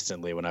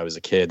consistently when I was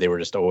a kid. They were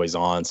just always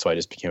on, so I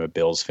just became a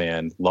Bills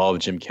fan.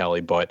 Loved Jim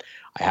Kelly, but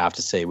I have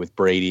to say with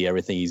Brady,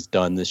 everything he's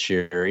done this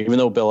year, even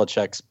though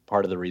Belichick's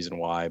part of the reason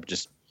why, but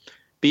just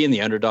being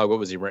the underdog. What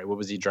was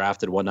he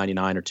drafted?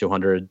 199 or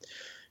 200,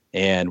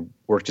 and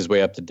worked his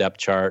way up the depth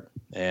chart.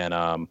 And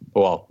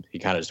he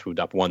kind of just moved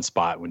up one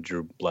spot when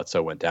Drew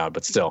Bledsoe went down.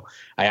 But still,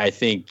 I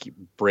think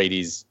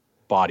Brady's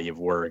body of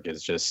work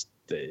is just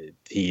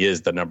he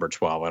is the number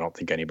 12. I don't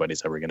think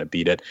anybody's ever going to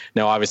beat it.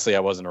 Now, obviously, I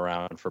wasn't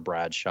around for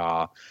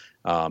Bradshaw,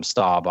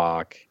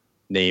 Staubach,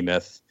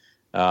 Namath.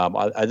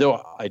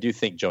 I do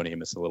think Joe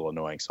Namath is a little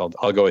annoying, so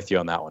I'll go with you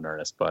on that one,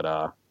 Ernest. But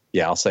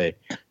I'll say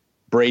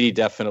Brady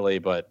definitely,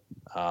 but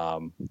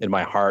in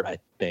my heart, I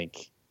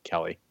think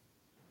Kelly.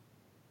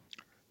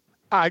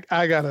 I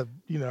gotta,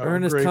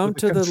 Ernest, agree come with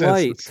to the consensus.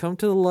 light. Come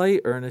to the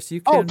light, Ernest.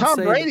 You can. Tom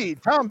Brady.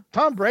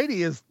 Tom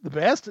Brady is the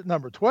best at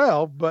number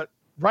 12, but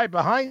right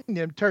behind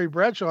him, Terry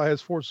Bradshaw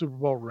has 4 Super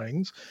Bowl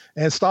rings,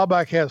 and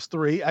Staubach has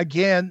 3.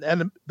 Again,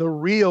 and the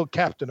real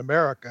Captain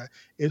America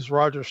is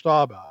Roger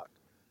Staubach.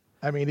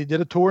 I mean, he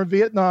did a tour in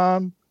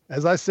Vietnam.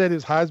 As I said,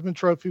 his Heisman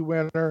Trophy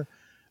winner.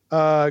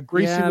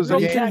 Greasy was but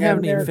he again. didn't have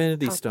any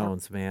Infinity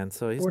Stones, man.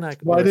 So he's not.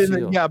 Well,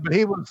 but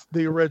he was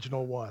the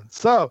original one.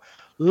 So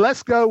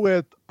let's go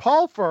with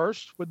Paul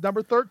first with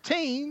number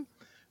 13.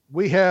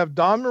 We have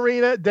Dan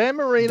Marino,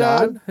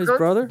 his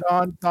brother.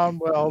 Don.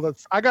 Well,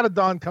 I got a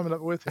Don coming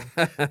up with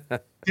him.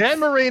 Dan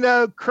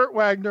Marino, Kurt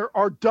Wagner,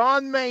 or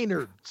Don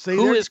Maynard. See,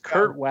 who is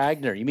Kurt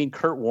Wagner? You mean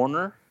Kurt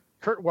Warner?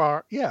 Kurt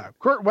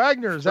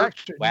Wagner is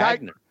actually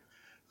Wagner.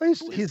 He's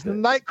the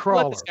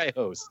Nightcrawler. Let this guy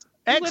host.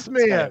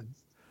 X-Men.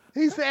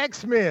 He's the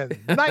X-Men.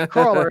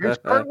 Nightcrawler. He's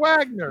Kurt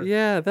Wagner.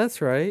 Yeah,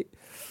 that's right.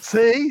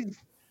 See?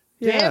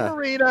 Yeah. Dan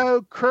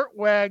Marino, Kurt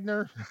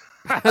Wagner,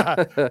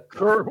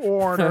 Kurt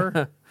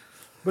Warner.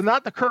 But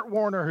not the Kurt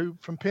Warner who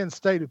from Penn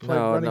State who played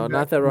running back. No,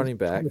 not that running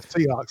back. The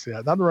Seahawks,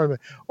 not the running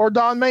back. Or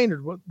Don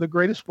Maynard, the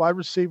greatest wide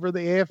receiver of the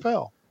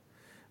AFL.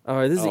 All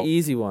right, this is an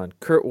easy one.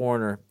 Kurt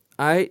Warner.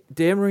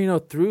 Dan Marino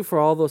threw for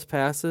all those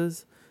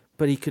passes,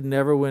 but he could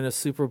never win a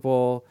Super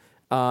Bowl.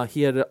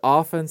 He had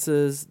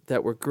offenses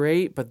that were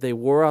great, but they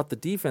wore out the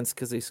defense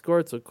because they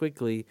scored so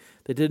quickly.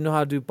 They didn't know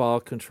how to do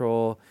ball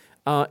control.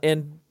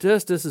 And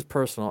just this is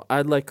personal.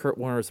 I'd like Kurt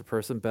Warner as a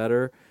person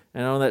better.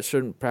 And I know that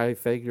shouldn't probably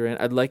figure in.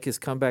 I'd like his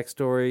comeback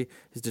story,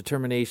 his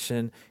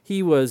determination.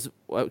 He was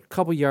a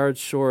couple yards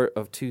short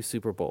of 2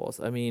 Super Bowls.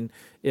 I mean,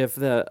 if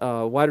the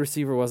wide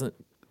receiver wasn't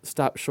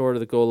stopped short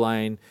of the goal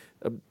line,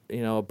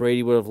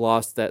 Brady would have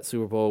lost that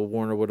Super Bowl.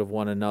 Warner would have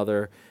won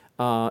another.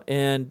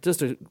 And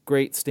just a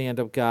great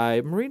stand-up guy.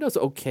 Marino's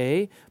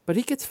okay, but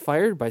he gets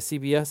fired by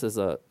CBS as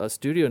a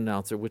studio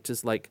announcer, which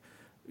is like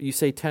you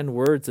say 10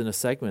 words in a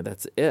segment.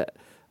 That's it.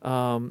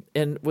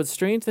 And what's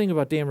strange thing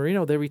about Dan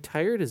Marino, they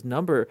retired his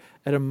number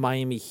at a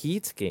Miami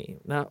Heat game.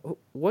 Now,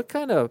 what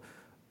kind of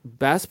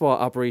basketball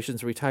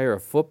operations retire a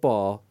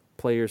football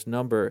player's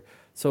number?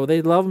 So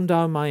they love him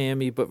down in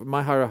Miami, but for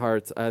my heart of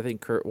hearts, I think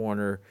Kurt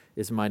Warner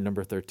is my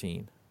number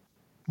 13.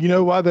 You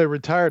know why they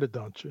retired it,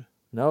 don't you?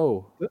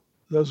 No.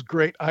 Those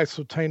great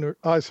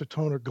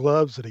isotoner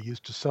gloves that he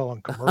used to sell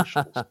on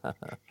commercials.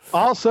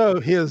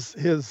 Also,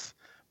 his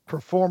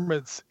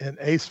performance in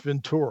Ace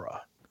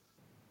Ventura.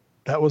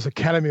 That was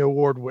Academy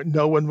Award win.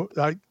 No one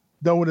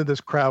in this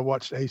crowd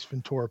watched Ace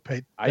Ventura.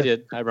 I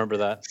did. I remember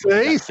that.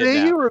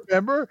 See, you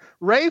remember.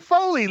 Ray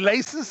Foley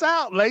laces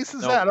out. Ray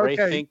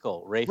Okay.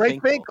 Finkel. Ray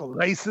Finkel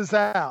laces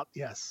out.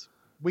 Yes.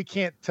 We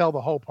can't tell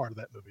the whole part of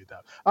that movie, though.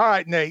 All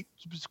right, Nate.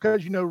 Just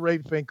because you know Ray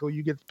Finkel,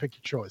 you get to pick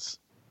your choice.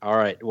 All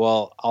right.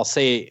 Well, I'll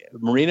say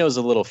Marino's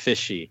a little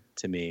fishy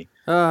to me.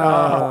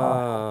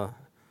 No,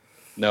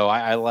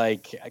 I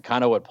like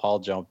kind of what Paul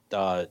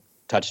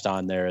touched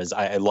on there is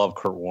I love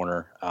Kurt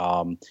Warner.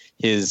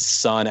 His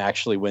son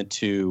actually went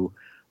to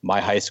my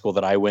high school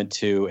that I went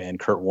to, and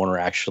Kurt Warner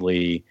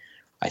actually,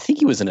 I think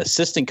he was an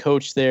assistant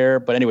coach there.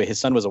 But anyway, his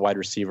son was a wide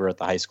receiver at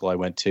the high school I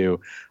went to.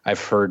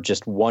 I've heard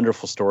just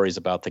wonderful stories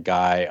about the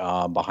guy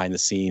behind the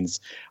scenes.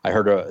 I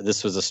heard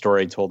this was a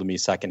story told to me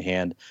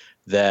secondhand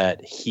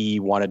that he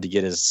wanted to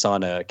get his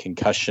son a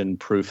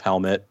concussion-proof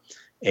helmet,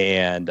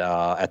 and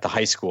at the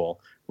high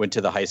school, went to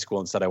the high school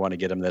and said, I want to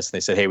get him this. And they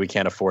said, hey, we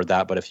can't afford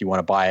that, but if you want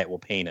to buy it, we'll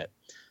paint it.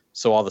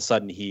 So all of a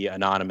sudden, he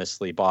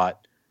anonymously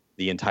bought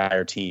the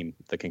entire team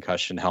the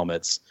concussion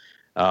helmets.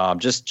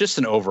 Just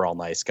an overall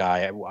nice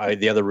guy.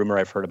 The other rumor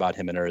I've heard about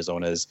him in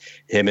Arizona is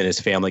him and his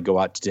family go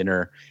out to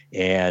dinner,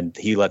 and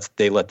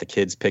they let the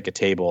kids pick a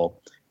table,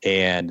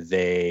 and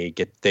they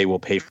will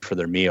pay for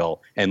their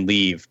meal and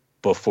leave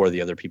before the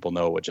other people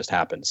know what just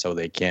happened, so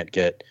they can't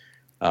get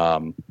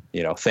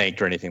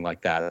thanked or anything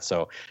like that.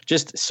 So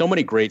just so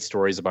many great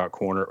stories about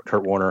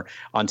Kurt Warner,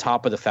 on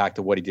top of the fact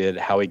of what he did,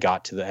 how he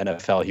got to the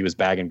NFL.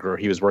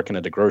 He was working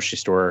at a grocery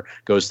store,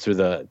 goes through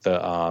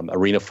the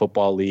Arena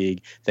Football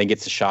League, then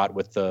gets a shot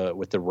with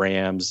the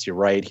Rams. You're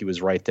right. He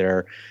was right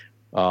there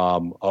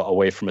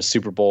away from a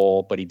Super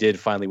Bowl, but he did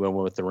finally win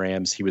one with the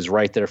Rams. He was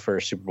right there for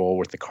a Super Bowl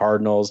with the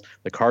Cardinals.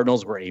 The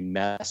Cardinals were a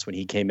mess when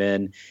he came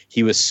in.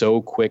 He was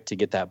so quick to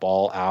get that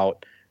ball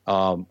out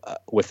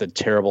with a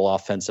terrible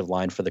offensive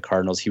line for the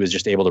Cardinals. He was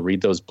just able to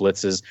read those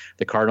blitzes.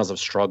 The Cardinals have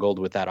struggled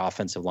with that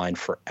offensive line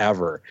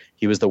forever.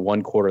 He was the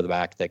one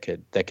quarterback that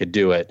could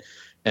do it.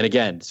 And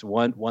again, it's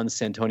one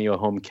Santonio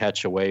home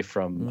catch away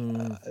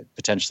from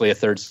potentially a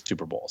third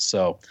Super Bowl.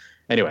 So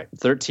anyway,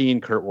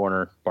 13, Kurt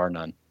Warner, bar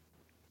none.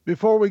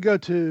 Before we go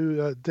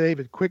to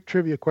David, quick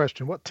trivia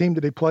question. What team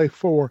did he play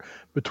for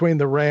between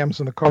the Rams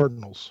and the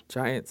Cardinals?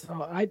 Giants.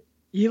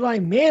 Eli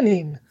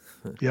Manning.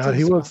 Yeah,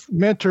 he was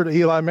mentor to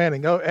Eli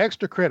Manning. Oh,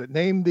 extra credit.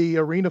 Name the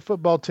Arena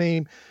Football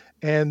team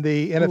and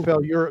the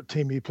NFL Europe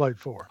team he played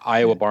for.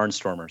 Iowa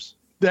Barnstormers.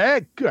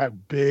 That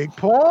big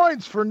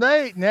points for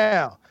Nate.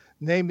 Now,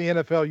 name the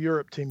NFL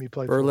Europe team he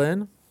played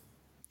Berlin? for.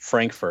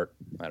 Frankfurt.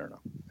 I don't know.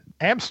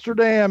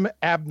 Amsterdam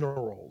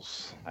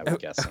Admirals. I would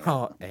guess.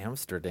 Oh,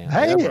 Amsterdam.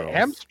 Hey, Admirals.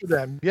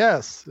 Amsterdam.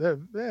 Yes.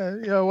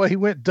 He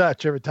went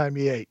Dutch every time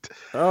he ate.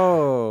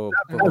 Oh.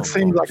 That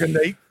seems like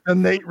a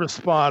Nate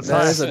response.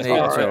 That is a Nate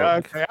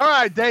joke. Okay. All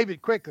right,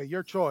 David, quickly,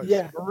 your choice.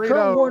 Yeah,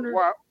 Marino,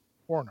 Kurt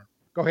Warner.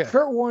 Go ahead.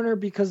 Kurt Warner,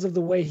 because of the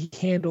way he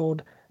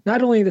handled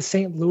not only the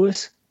St.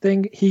 Louis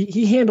thing,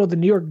 he handled the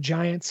New York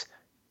Giants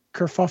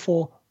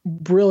kerfuffle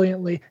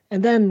brilliantly.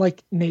 And then,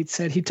 like Nate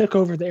said, he took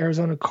over the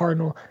Arizona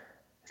Cardinal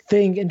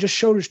thing and just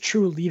showed his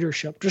true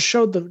leadership, just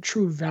showed the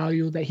true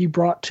value that he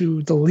brought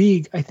to the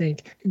league. I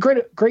think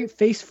great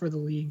face for the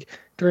league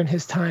during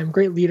his time,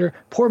 great leader.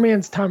 Poor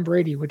man's Tom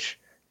Brady, which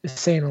is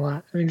saying a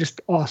lot. I mean,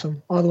 just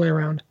awesome all the way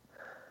around.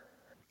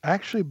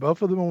 Actually,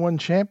 both of them won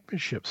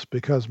championships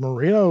because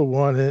Marino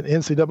won an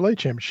NCAA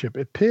championship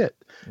at Pitt,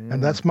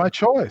 and that's my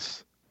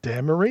choice,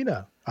 Dan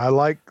Marino. I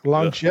like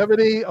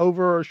longevity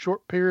over a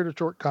short period, a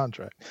short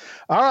contract.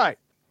 All right.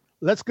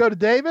 Let's go to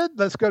David.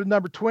 Let's go to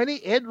number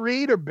 20, Ed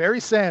Reed or Barry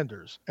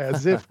Sanders,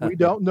 as if we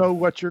don't know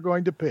what you're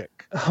going to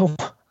pick. Oh,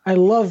 I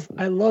love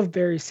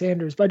Barry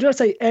Sanders, but I just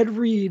say Ed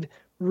Reed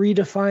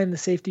redefined the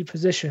safety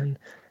position,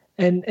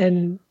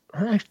 and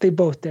actually they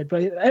both did.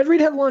 But Ed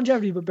Reed had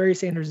longevity, but Barry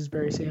Sanders is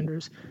Barry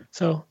Sanders.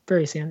 So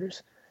Barry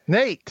Sanders.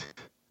 Nate,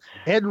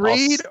 Ed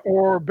Reed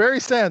or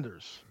Barry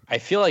Sanders? I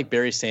feel like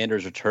Barry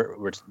Sanders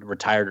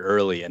retired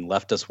early and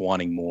left us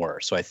wanting more.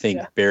 So I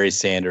think Barry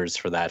Sanders,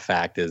 for that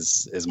fact,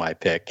 is my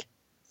pick.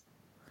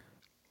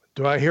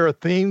 Do I hear a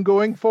theme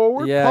going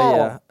forward? Yeah,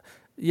 Paul?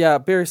 Yeah,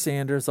 Barry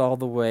Sanders all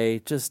the way.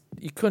 Just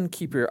you couldn't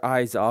keep your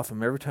eyes off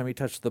him. Every time he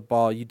touched the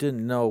ball, you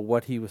didn't know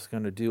what he was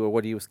going to do or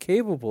what he was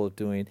capable of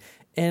doing.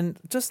 And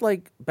just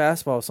like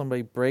basketball, if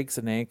somebody breaks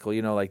an ankle,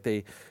 like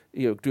they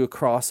do a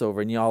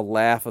crossover and you all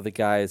laugh at the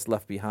guy is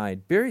left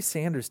behind. Barry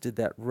Sanders did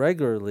that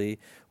regularly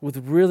with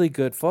really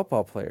good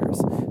football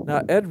players.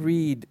 Now, Ed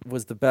Reed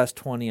was the best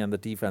 20 on the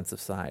defensive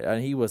side,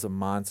 and he was a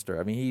monster.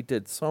 I mean, he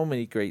did so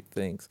many great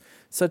things,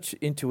 such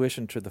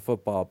intuition to the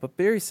football. But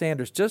Barry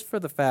Sanders, just for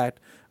the fact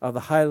of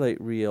the highlight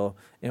reel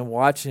and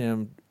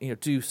watching him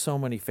do so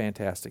many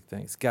fantastic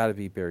things, got to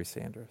be Barry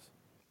Sanders.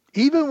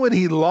 Even when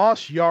he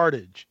lost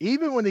yardage,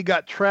 even when he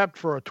got trapped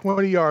for a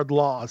 20-yard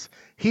loss,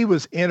 he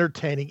was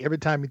entertaining every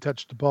time he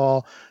touched the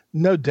ball.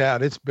 No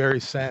doubt it's Barry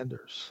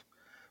Sanders.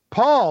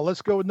 Paul,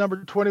 let's go with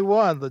number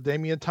 21,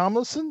 LaDainian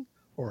Tomlinson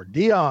or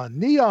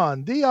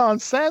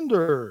Deion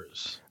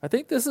Sanders. I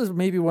think this is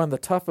maybe one of the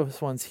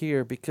toughest ones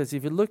here because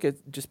if you look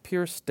at just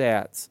pure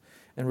stats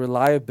and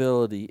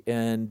reliability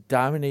and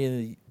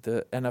dominating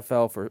the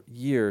NFL for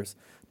years,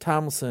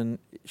 Tomlinson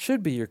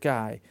should be your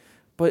guy.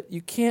 But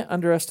you can't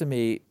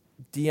underestimate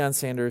Deion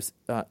Sanders'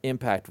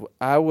 impact.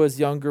 I was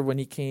younger when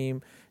he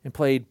came and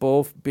played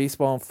both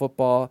baseball and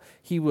football.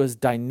 He was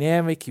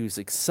dynamic. He was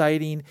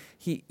exciting.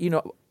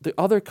 The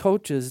other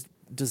coaches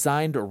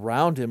designed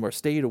around him or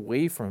stayed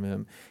away from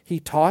him.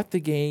 He taught the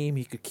game.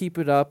 He could keep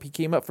it up. He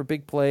came up for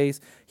big plays.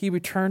 He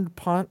returned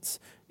punts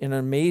in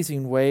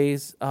amazing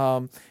ways.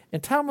 And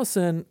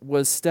Tomlinson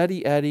was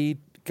steady Eddie,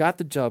 got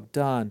the job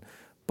done.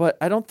 But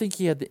I don't think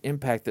he had the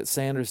impact that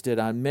Sanders did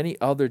on many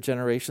other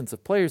generations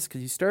of players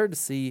because you started to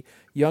see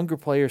younger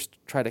players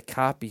try to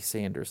copy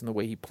Sanders and the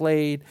way he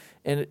played,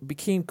 and it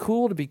became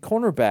cool to be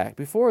cornerback.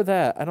 Before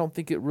that, I don't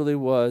think it really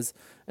was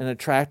an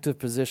attractive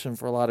position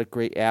for a lot of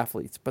great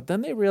athletes. But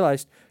then they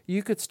realized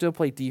you could still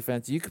play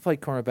defense, you could play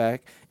cornerback,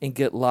 and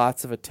get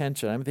lots of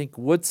attention. I think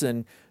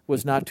Woodson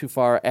was not too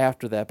far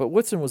after that, but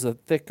Woodson was a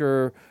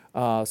thicker,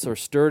 sort of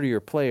sturdier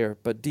player,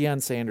 but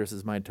Deion Sanders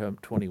is my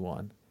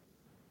 21.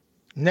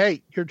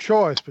 Nate, your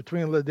choice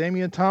between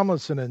LaDainian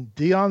Tomlinson and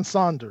Deion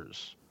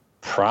Sanders.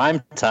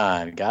 Prime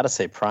time. Got to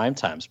say prime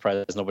time.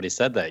 Surprised nobody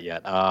said that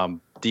yet.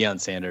 Deion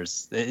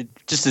Sanders,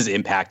 just his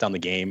impact on the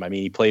game. I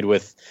mean, he played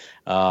with,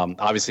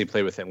 obviously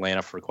played with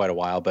Atlanta for quite a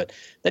while, but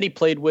then he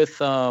played with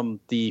the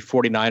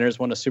 49ers,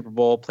 won a Super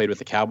Bowl, played with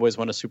the Cowboys,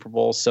 won a Super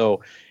Bowl.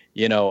 So,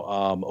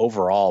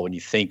 overall, when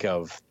you think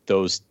of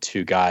those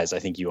two guys, I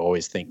think you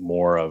always think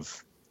more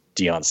of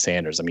Deion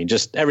Sanders. I mean,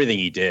 just everything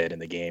he did in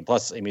the game.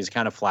 Plus, I mean, he's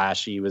kind of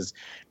flashy. He was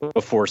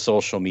before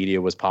social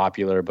media was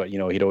popular, but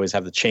he'd always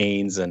have the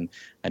chains. And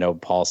I know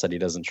Paul said he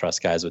doesn't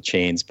trust guys with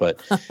chains, but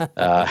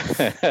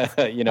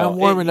I'm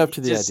warming up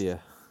to the idea.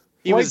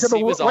 Wait till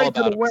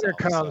the winter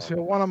comes.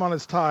 He'll want them on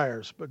his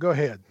tires. But go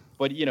ahead.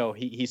 but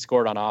he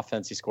scored on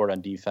offense, he scored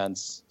on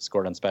defense,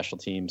 scored on special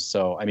teams.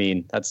 So I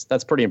mean,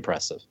 that's pretty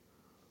impressive.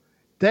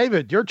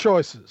 David, your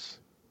choices.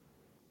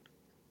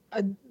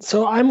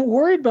 So I'm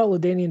worried about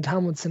LaDainian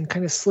Tomlinson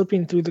kind of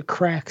slipping through the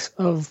cracks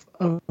of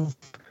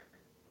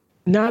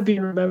not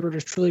being remembered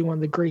as truly one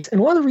of the greats.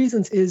 And one of the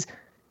reasons is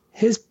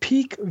his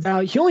peak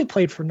value. He only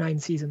played for 9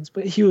 seasons,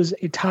 but he was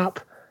a top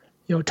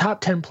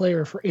 10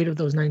 player for 8 of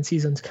those 9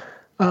 seasons.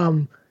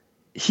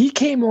 He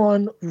came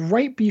on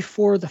right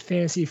before the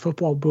fantasy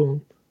football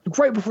boom. And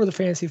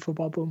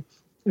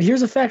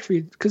here's a fact for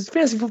you, because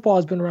fantasy football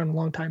has been around a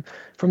long time.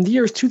 From the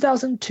years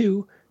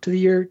 2002 to the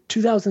year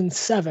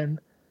 2007,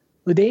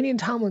 LaDainian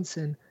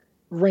Tomlinson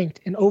ranked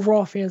in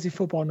overall fantasy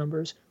football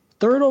numbers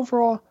 3rd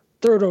overall,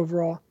 3rd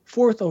overall,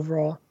 4th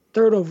overall,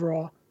 3rd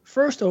overall,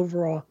 1st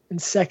overall, and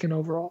 2nd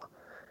overall.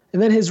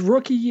 And then his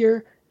rookie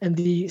year and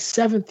the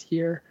 7th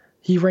year,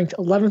 he ranked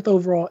 11th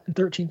overall and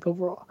 13th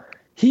overall.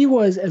 He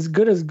was as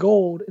good as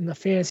gold in the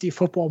fantasy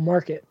football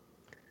market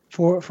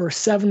for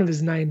 7 of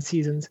his 9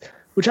 seasons,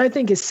 which I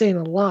think is saying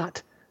a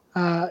lot.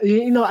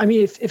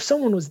 If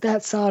someone was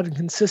that solid and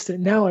consistent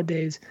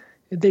nowadays,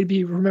 they'd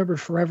be remembered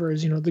forever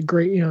as the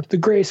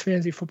greatest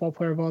fantasy football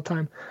player of all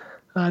time,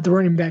 the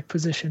running back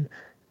position.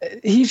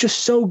 He's just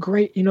so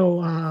great. He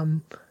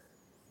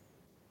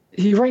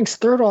ranks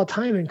 3rd all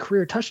time in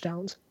career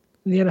touchdowns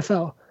in the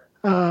NFL.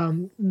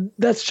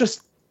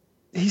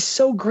 He's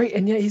so great,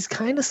 and yet he's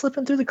kind of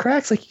slipping through the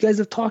cracks, like you guys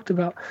have talked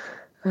about.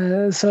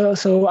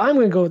 So I'm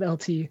going to go with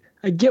LT.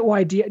 I get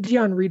why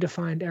Deion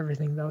redefined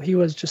everything, though. He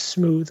was just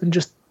smooth and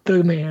just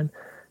the man.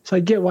 So I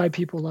get why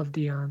people love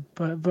Deion,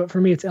 but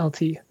for me, it's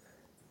LT.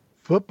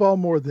 Football,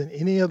 more than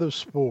any other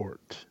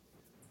sport,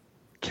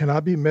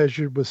 cannot be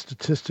measured with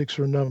statistics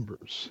or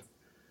numbers.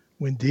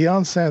 When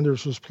Deion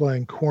Sanders was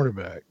playing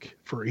cornerback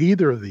for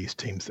either of these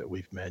teams that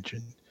we've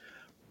mentioned,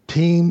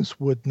 teams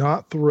would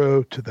not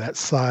throw to that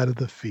side of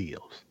the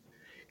field.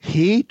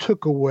 He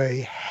took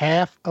away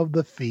half of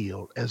the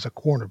field as a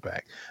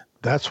cornerback.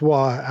 That's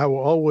why I will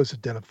always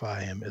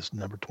identify him as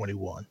number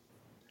 21.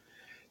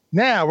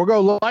 Now, we're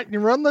going to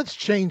lightning run. Let's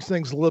change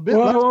things a little bit.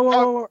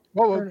 Whoa.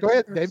 Go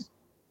ahead, Dave.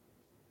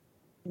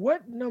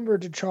 What number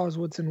did Charles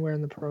Woodson wear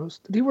in the pros?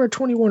 Did he wear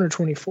 21 or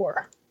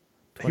 24?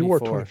 24. He wore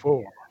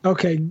 24.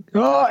 Okay.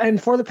 Oh,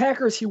 and for the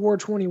Packers, he wore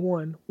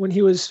 21 when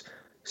he was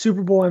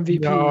Super Bowl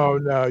MVP.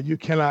 No, you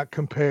cannot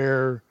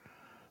compare.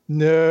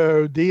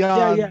 No,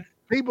 Deion. Yeah.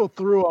 People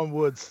threw on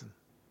Woodson.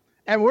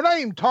 And we're not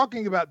even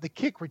talking about the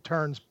kick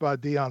returns by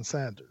Deion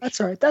Sanders.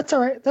 That's all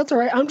right.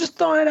 I'm just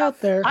throwing it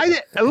out there. I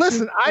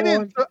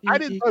didn't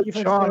throw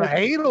John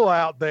Hadel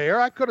out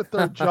there. I could have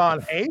thrown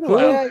John Hadel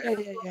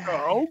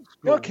out.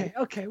 Yeah.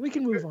 Okay. We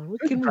can move on.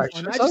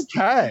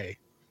 Okay.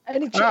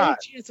 Any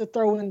chance to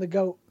throw in the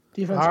GOAT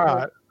defensive player. All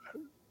right.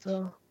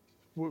 So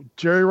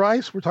Jerry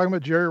Rice. We're talking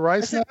about Jerry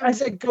Rice. I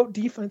said GOAT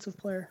defensive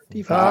player.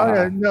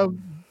 No,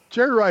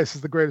 Jerry Rice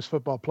is the greatest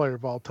football player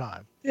of all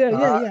time.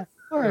 Yeah.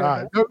 All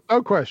right.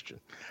 No question.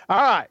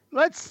 All right.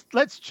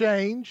 Let's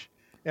change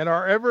in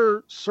our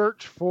ever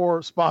search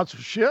for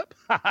sponsorship.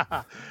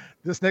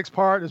 This next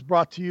part is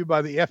brought to you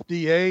by the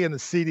FDA and the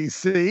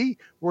CDC.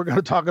 We're going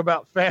to talk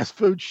about fast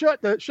food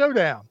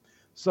showdown.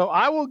 So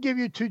I will give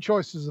you 2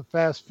 choices of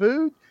fast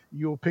food.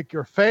 You will pick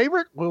your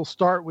favorite. We'll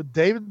start with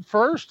David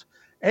first.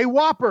 A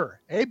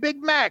Whopper, a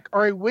Big Mac,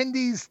 or a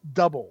Wendy's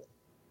double?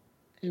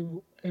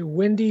 A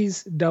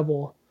Wendy's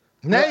double.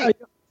 Nate.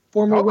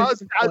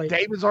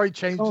 David's already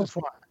changed his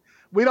mind.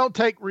 We don't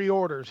take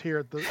reorders here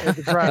at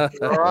the draft.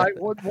 All right,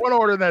 one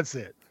order, and that's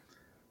it.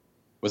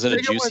 Was it a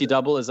juicy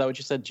double? Is that what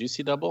you said?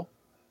 Juicy double?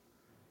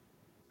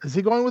 Is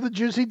he going with a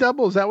juicy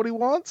double? Is that what he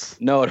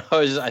wants? No.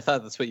 I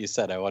thought that's what you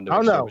said. I wondered.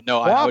 Oh no, no.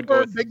 Whopper, I would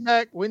go with Big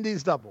Mac,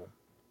 Wendy's double.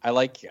 I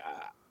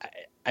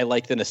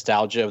like the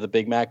nostalgia of the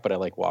Big Mac, but I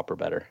like Whopper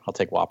better. I'll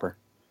take Whopper.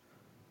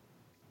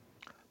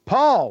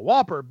 Paul,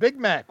 Whopper, Big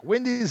Mac,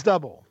 Wendy's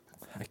double.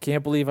 I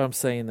can't believe I'm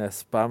saying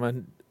this, but I'm going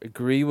to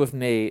agree with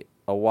Nate.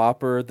 A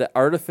Whopper, the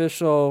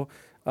artificial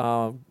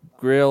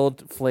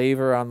grilled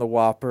flavor on the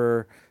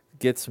Whopper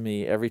gets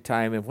me every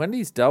time. And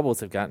Wendy's doubles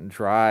have gotten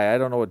dry. I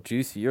don't know what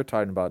juicy you're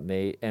talking about,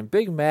 Nate. And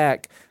Big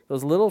Mac,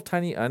 those little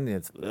tiny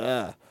onions.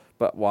 Ugh.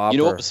 But Whopper. You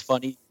know what was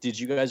funny? Did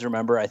you guys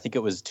remember? I think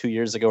it was 2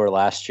 years ago or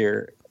last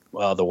year.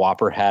 The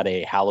Whopper had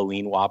a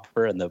Halloween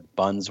Whopper, and the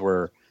buns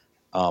were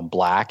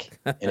black.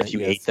 And if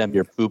you ate them,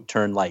 your poop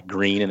turned like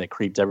green, and it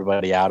creeped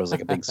everybody out. It was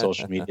like a big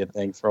social media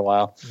thing for a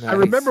while. Nice. I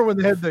remember when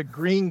they had the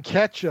green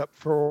ketchup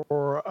for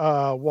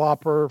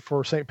Whopper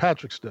for St.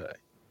 Patrick's Day,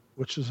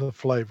 which is a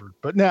flavored.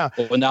 But now,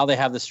 now they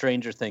have the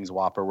Stranger Things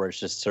Whopper, where it's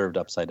just served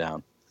upside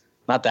down.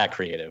 Not that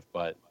creative,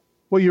 but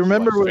you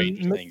remember when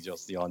Stranger Things,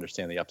 you'll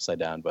understand the upside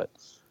down. But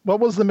what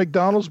was the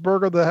McDonald's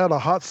burger that had a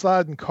hot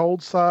side and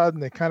cold side,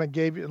 and they kind of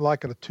gave it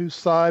like a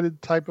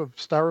 2-sided type of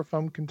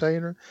styrofoam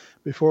container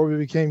before we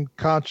became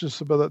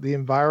conscious about the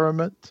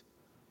environment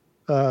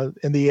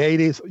in the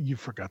 80s? You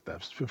forgot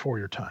that before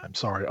your time.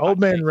 Sorry. Old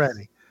Man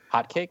Rennie.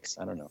 Hot cakes?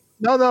 I don't know.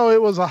 No,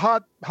 it was a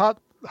hot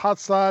hot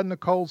side and the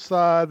cold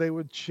side. They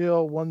would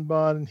chill one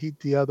bun and heat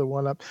the other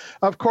one up.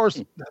 Of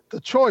course, the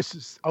choice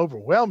is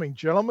overwhelming,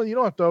 gentlemen. You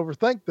don't have to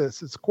overthink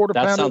this. It's quarter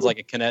pounder. That sounds like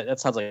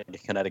a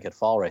Connecticut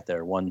fall right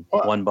there. One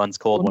bun's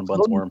cold, one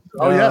bun's warm.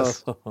 Oh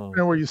yes,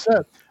 and where you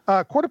said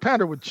quarter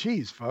pounder with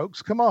cheese,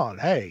 folks. Come on,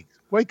 hey,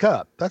 wake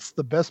up. That's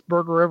the best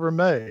burger ever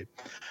made.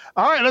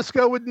 All right, let's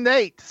go with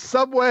Nate.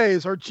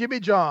 Subways or Jimmy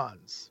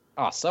John's?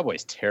 Oh,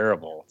 Subway's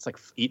terrible. It's like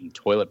eating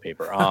toilet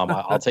paper.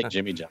 I'll take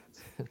Jimmy John's.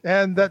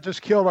 And that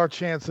just killed our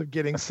chance of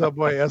getting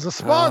Subway as a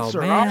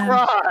sponsor. All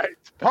right,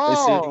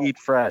 Paul. They say eat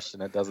fresh,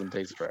 and it doesn't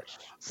taste fresh.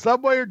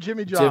 Subway or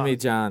Jimmy John's? Jimmy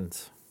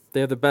John's.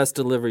 They're the best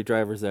delivery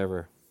drivers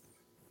ever.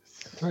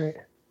 Right.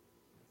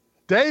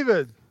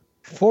 David.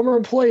 Former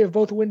employee of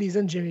both Wendy's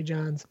and Jimmy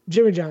John's.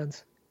 Jimmy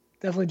John's.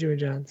 Definitely Jimmy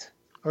John's.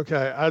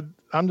 Okay,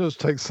 I'm just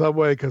take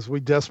Subway because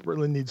we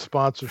desperately need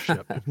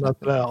sponsorship, if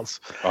nothing else.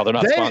 Oh, they're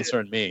not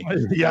sponsoring me.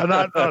 Yeah,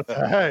 not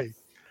hey,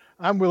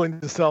 I'm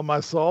willing to sell my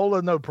soul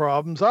and no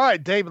problems. All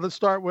right, David, let's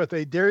start with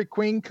a Dairy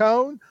Queen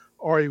cone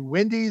or a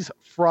Wendy's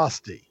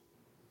Frosty.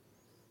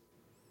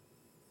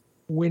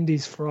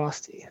 Wendy's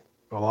Frosty.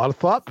 A lot of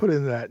thought put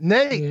into that.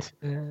 Nate.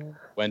 Yeah.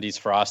 Wendy's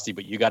Frosty,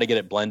 but you got to get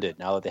it blended.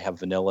 Now that they have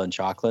vanilla and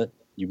chocolate,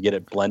 you get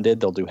it blended.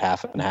 They'll do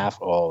half and half.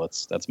 Oh,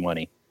 that's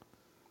money.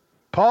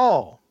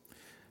 Paul.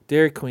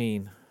 Dairy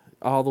Queen,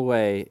 all the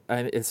way.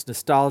 It's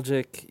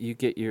nostalgic. You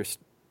get your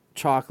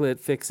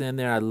chocolate fix in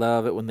there. I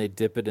love it when they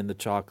dip it in the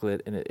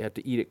chocolate and you have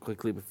to eat it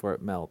quickly before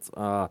it melts.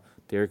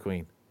 Dairy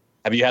Queen.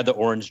 Have you had the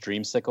orange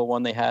dreamsicle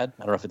one they had?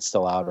 I don't know if it's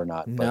still out or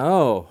not.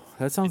 No,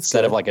 that sounds instead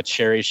good. of like a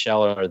cherry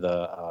shell or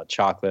the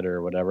chocolate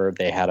or whatever,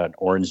 they had an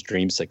orange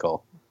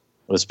dreamsicle.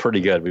 It was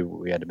pretty good.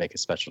 We had to make a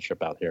special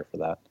trip out here for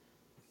that.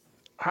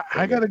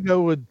 I got to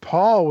go with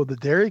Paul with the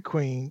Dairy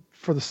Queen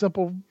for the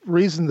simple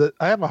reason that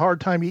I have a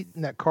hard time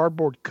eating that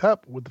cardboard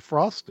cup with the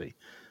Frosty.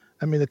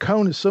 I mean, the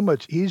cone is so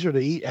much easier to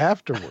eat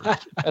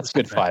afterwards. That's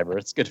good fiber.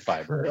 It's good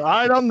fiber.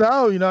 I don't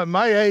know. At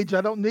my age,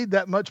 I don't need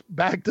that much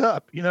backed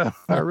up.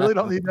 I really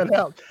don't need that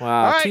help.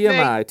 Wow, All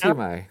right,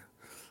 TMI.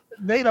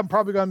 Nate, I'm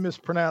probably going to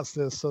mispronounce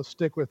this, so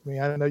stick with me.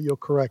 I know you'll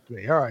correct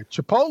me. All right,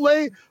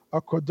 Chipotle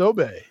or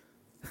Qdoba?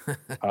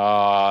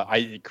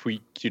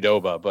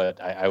 Qdoba,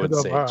 but I would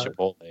say right.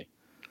 Chipotle.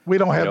 We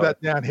don't have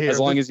that down here. As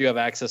long as you have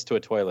access to a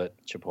toilet,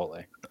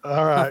 Chipotle.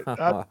 All right.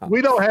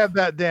 We don't have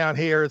that down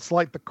here. It's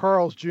like the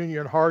Carl's Jr.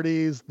 and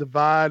Hardee's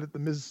divide at the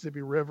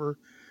Mississippi River.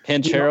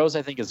 Pancheros,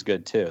 I think, is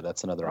good, too.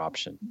 That's another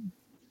option.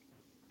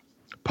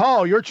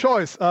 Paul, your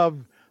choice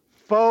of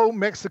faux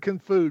Mexican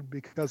food,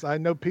 because I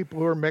know people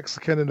who are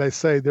Mexican and they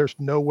say there's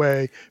no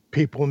way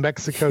people in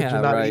Mexico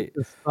do not eat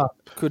this stuff.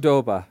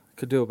 Qdoba,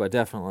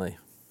 definitely.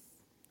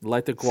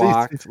 Like the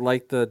guac,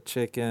 like the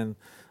chicken,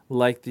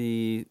 like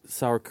the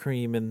sour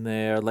cream in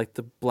there, like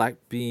the black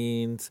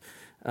beans.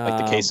 Like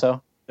the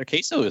queso? Their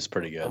queso is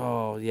pretty good.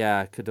 Oh,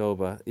 yeah,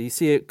 Qdoba. You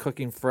see it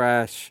cooking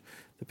fresh.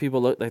 The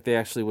people look like they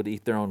actually would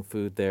eat their own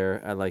food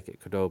there. I like it,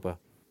 Qdoba.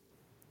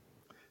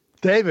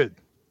 David.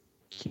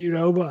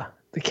 Qdoba.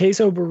 The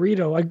queso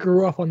burrito. I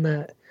grew up on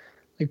that.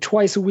 Like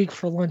twice a week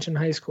for lunch in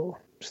high school.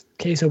 Just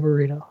queso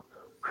burrito.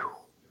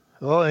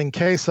 Well, in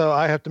queso,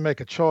 I have to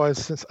make a choice.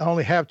 Since I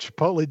only have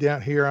Chipotle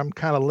down here, I'm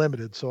kind of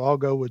limited, so I'll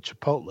go with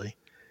Chipotle.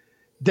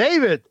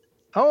 David,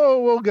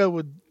 we'll go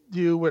with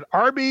you with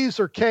Arby's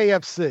or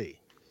KFC.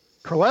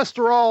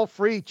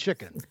 Cholesterol-free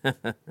chicken.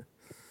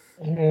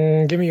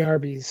 Give me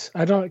Arby's.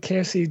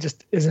 KFC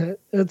just isn't.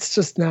 It's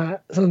just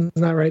not. Something's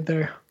not right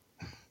there.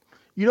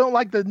 You don't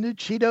like the new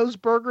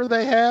Cheetos burger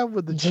they have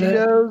with the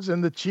Cheetos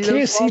and the Cheetos?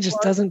 KFC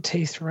just doesn't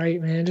taste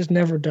right, man. It just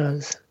never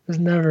does. It's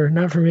never.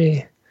 Not for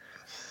me.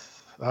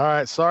 All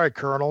right, sorry,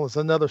 Colonel. It's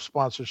another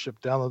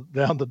sponsorship down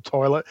the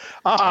toilet.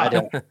 I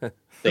don't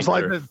just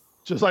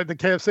like the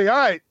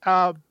KFC.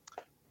 All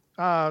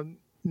right,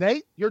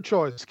 Nate, your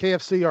choice: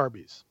 KFC,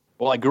 Arby's.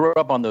 Well, I grew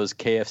up on those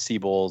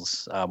KFC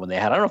bowls when they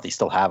had. I don't know if they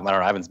still have them. I don't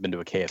know. I haven't been to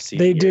a KFC.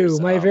 They do.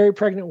 My very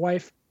pregnant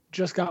wife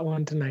just got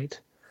one tonight.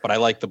 But I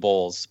like the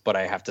bowls. But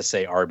I have to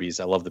say Arby's.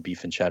 I love the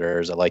beef and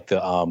cheddars. I like the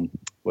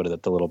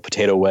the little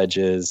potato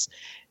wedges,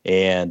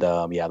 and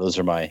those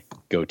are my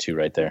go-to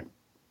right there.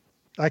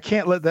 I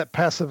can't let that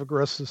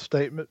passive-aggressive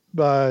statement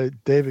by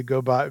David go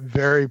by.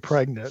 Very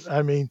pregnant.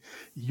 I mean,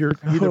 you're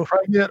either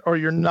pregnant or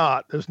you're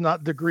not. There's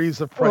not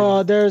degrees of pregnant.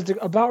 Well, there's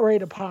about ready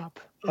to pop.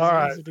 All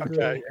right.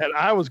 Okay. And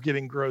I was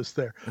getting gross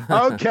there.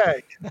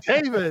 Okay.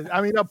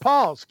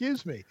 Paul,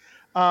 excuse me.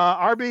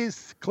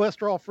 Arby's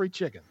cholesterol-free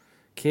chicken.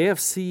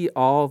 KFC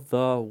all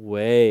the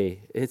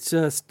way. It's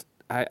just,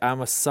 I'm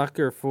a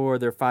sucker for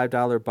their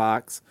 $5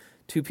 box.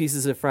 2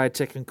 pieces of fried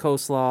chicken,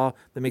 coleslaw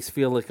that makes you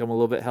feel like I'm a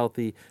little bit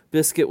healthy,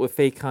 biscuit with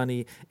fake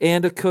honey,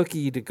 and a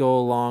cookie to go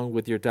along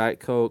with your Diet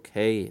Coke.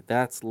 Hey,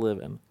 that's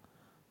living.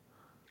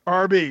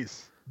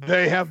 Arby's,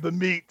 they have the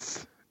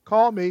meats.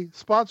 Call me,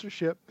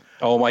 sponsorship.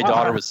 Oh, my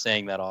daughter was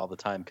saying that all the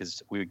time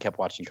because we kept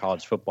watching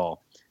college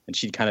football, and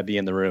she'd kind of be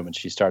in the room, and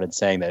she started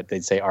saying that.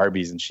 They'd say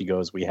Arby's, and she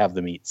goes, "We have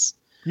the meats."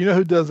 You know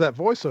who does that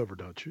voiceover,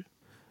 don't you?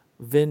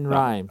 Vin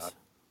Rhymes.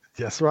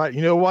 That's right.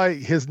 You know why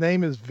his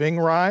name is Ving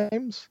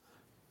Rhymes?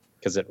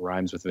 because it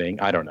rhymes with Ving.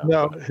 I don't know.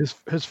 No,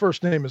 his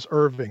first name is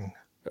Irving.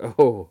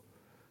 Oh.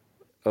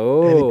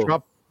 And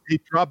he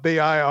dropped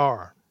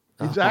BIR.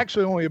 He's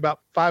actually only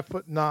about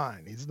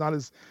 5'9". He's not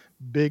as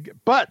big.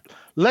 But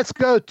let's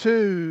go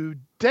to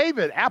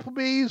David.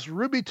 Applebee's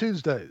Ruby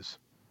Tuesdays.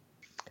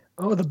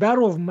 Oh, the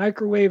battle of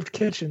microwaved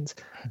kitchens.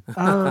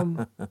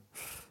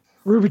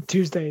 Ruby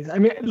Tuesdays. I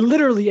mean,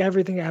 literally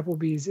everything at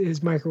Applebee's is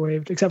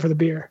microwaved except for the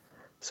beer.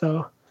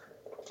 So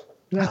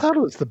I thought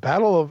it was the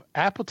battle of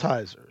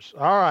appetizers.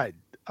 All right.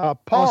 Paul,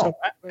 Also-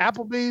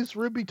 Applebee's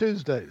Ruby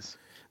Tuesdays.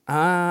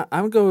 I'm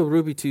going to go with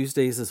Ruby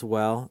Tuesdays as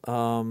well.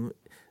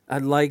 I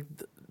like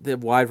the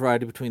wide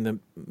variety between the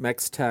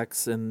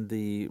Mex-Tex and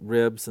the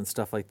ribs and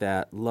stuff like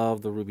that.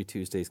 Love the Ruby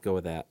Tuesdays. Go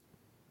with that.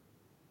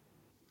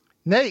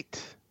 Nate,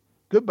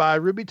 goodbye,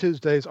 Ruby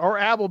Tuesdays or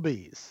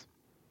Applebee's.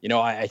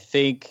 I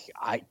think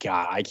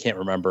I can't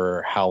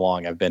remember how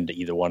long I've been to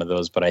either one of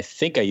those, but I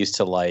think I used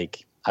to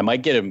like. I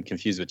might get them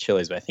confused with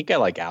Chili's, but I think I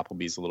like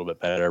Applebee's a little bit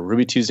better.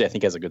 Ruby Tuesday, I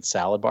think, has a good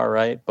salad bar,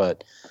 right?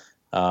 But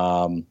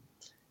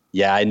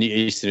yeah, I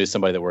used to know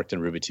somebody that worked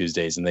in Ruby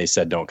Tuesdays, and they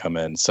said don't come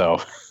in.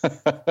 So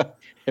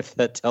if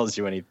that tells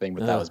you anything,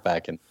 but that was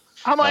back in.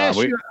 I'll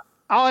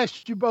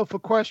ask you both a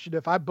question.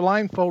 If I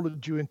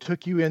blindfolded you and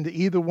took you into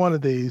either one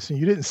of these, and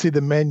you didn't see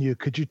the menu,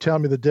 could you tell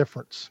me the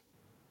difference?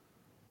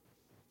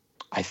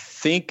 I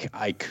think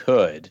I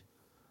could,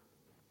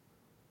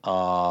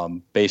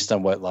 based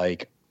on what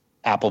like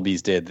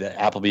Applebee's did. The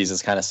Applebee's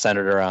is kind of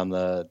centered around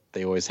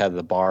they always had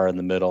the bar in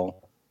the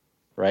middle,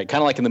 right?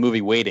 Kind of like in the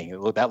movie Waiting.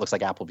 That looks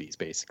like Applebee's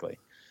basically.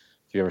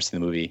 If you ever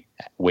seen the movie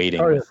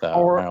Waiting with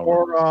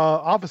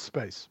Office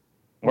Space.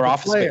 Or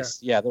Office Space.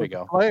 Yeah, there you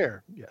go.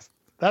 Flair. Yes.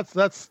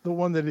 That's the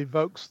one that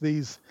evokes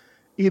these.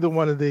 Either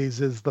one of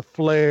these is the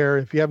Flair.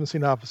 If you haven't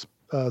seen Office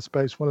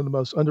Space, one of the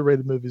most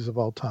underrated movies of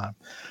all time.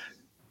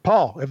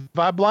 Paul, if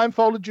I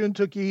blindfolded you and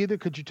took you either,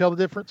 could you tell the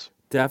difference?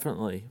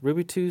 Definitely.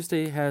 Ruby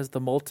Tuesday has the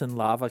molten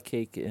lava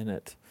cake in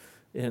it,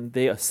 and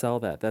they sell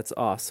that. That's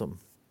awesome.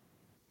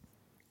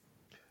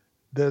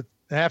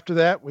 After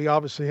that, we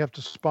obviously have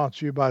to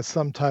sponsor you by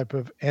some type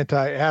of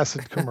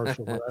anti-acid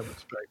commercial in that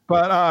respect.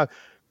 But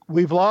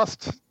we've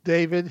lost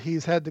David.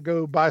 He's had to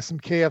go buy some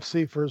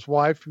KFC for his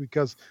wife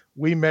because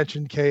we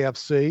mentioned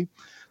KFC.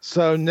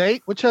 So,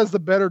 Nate, which has the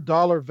better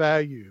dollar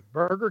value,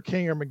 Burger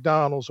King or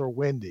McDonald's or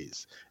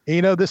Wendy's?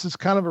 And, this is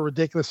kind of a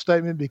ridiculous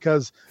statement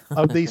because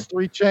of these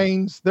three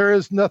chains. There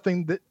is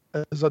nothing that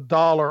is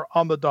 $1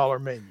 on the dollar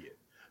menu.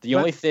 The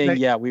only thing,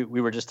 we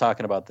were just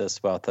talking about this,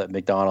 about the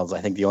McDonald's. I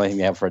think the only thing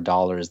they have for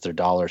 $1 is their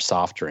dollar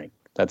soft drink.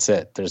 That's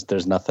it.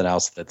 There's nothing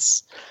else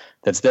that's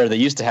there. They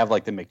used to have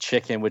like the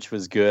McChicken, which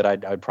was good.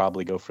 I'd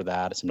probably go for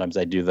that. Sometimes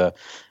I do the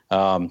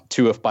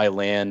 2 If by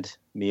Land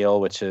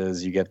meal, which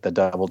is you get the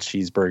double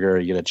cheeseburger,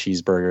 you get a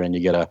cheeseburger, and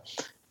you get a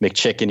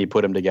McChicken. You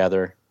put them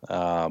together.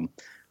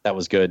 That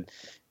was good.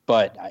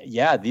 But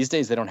these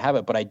days they don't have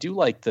it. But I do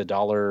like the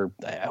dollar.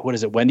 What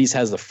is it? Wendy's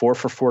has the 4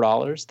 for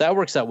 $4. That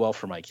works out well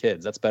for my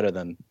kids. That's better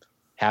than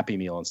Happy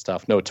Meal and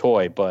stuff. No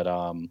toy, but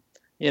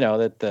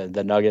that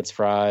the nuggets,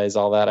 fries,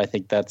 all that. I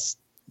think that's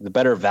the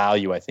better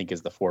value. I think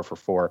is the 4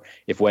 for $4.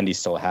 If Wendy's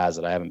still has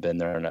it, I haven't been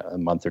there in a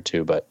month or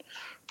two, but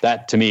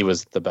that to me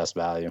was the best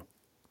value.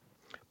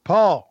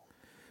 Paul.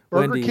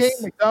 Burger Wendy's. King,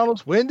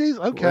 McDonald's, Wendy's?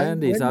 Okay.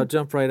 Wendy's. I'll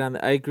jump right on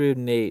that. I agree with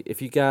Nate.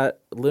 If you got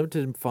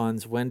limited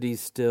funds, Wendy's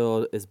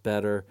still is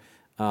better.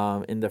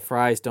 And the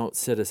fries don't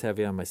sit as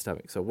heavy on my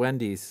stomach. So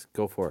Wendy's,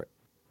 go for it.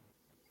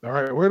 All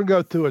right. We're going to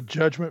go through a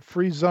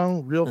judgment-free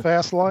zone real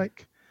fast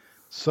like.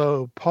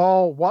 So,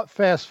 Paul, what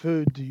fast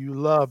food do you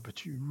love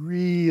but you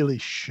really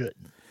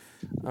shouldn't?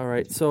 All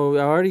right. So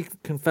I already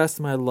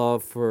confessed my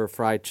love for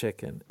fried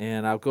chicken.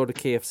 And I'll go to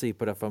KFC.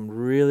 But if I'm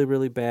really,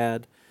 really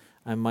bad,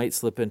 I might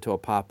slip into a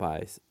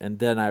Popeyes, and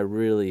then I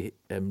really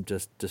am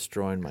just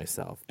destroying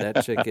myself.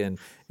 That chicken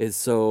is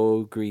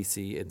so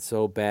greasy and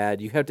so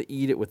bad. You have to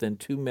eat it within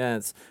 2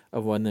 minutes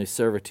of when they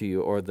serve it to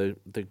you, or the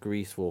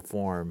grease will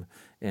form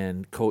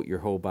and coat your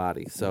whole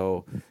body.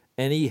 So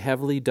any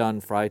heavily done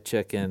fried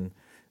chicken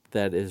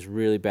that is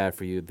really bad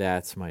for you,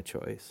 that's my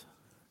choice.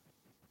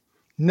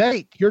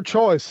 Nate, your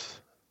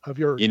choice of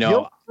your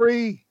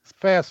guilt-free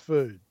fast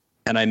food.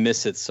 And I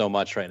miss it so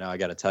much right now, I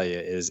got to tell you,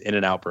 is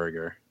In-N-Out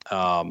Burger.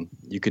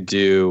 You could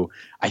do,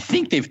 I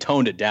think they've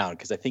toned it down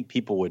because I think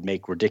people would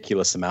make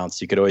ridiculous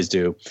amounts. You could always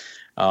do,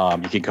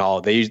 you could call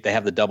it, they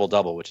have the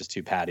double, which is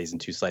 2 patties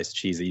and 2 slices of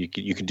cheese.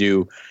 You could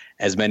do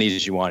as many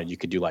as you wanted. You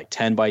could do like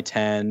 10 by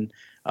 10,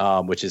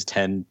 which is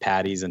 10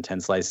 patties and 10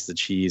 slices of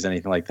cheese,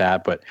 anything like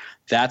that. But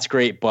that's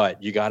great.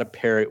 But you got to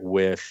pair it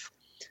with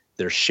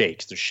their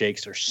shakes. Their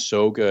shakes are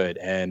so good.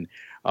 And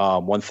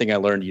one thing I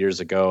learned years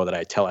ago that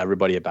I tell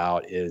everybody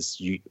about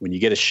is when you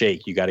get a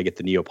shake, you got to get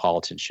the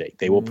Neapolitan shake.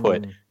 They will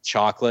put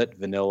chocolate,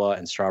 vanilla,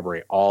 and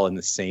strawberry all in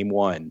the same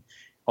one,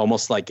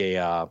 almost like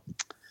I'm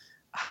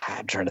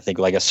trying to think,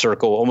 like a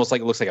circle, almost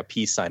like it looks like a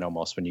peace sign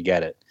almost when you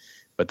get it.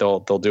 But they'll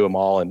do them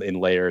all in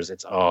layers.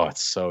 It's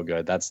so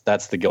good.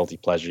 That's the guilty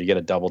pleasure. You get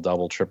a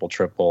double,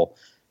 triple,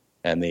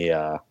 and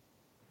the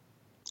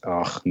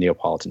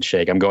Neapolitan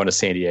shake. I'm going to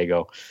San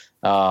Diego.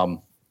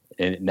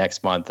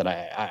 next month, and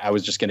I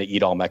was just going to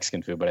eat all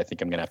Mexican food, but I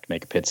think I'm going to have to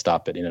make a pit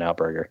stop at In-N-Out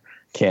Burger.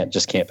 Can't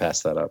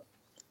pass that up.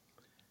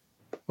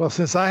 Well,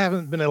 since I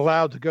haven't been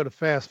allowed to go to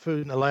fast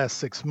food in the last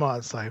 6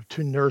 months, I have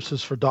 2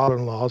 nurses for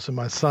daughter-in-laws, and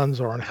my sons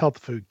are on health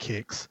food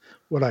kicks.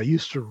 What I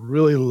used to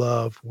really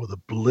love were the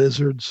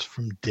blizzards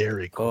from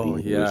Dairy Queen. Oh,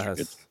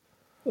 yes.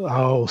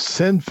 Oh,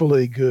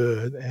 sinfully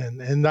good.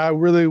 And I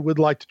really would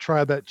like to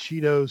try that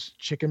Cheetos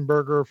chicken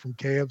burger from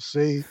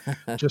KFC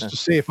just to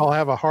see if I'll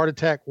have a heart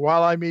attack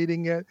while I'm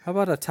eating it. How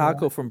about a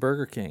taco from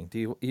Burger King?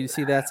 Do you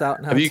see that's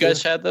out now? Have you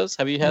guys had those?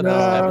 Have you had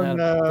those?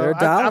 No. They're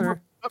 $1.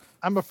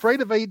 I'm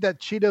afraid if I eat that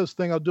Cheetos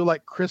thing, I'll do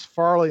like Chris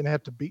Farley and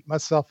have to beat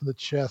myself in the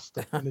chest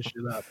to finish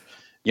it up.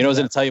 You know, I was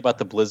going to tell you about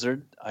the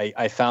Blizzard.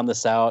 I found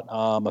this out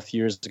a few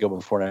years ago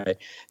before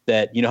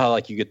that, you know how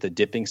like you get the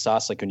dipping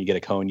sauce, like when you get a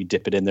cone, you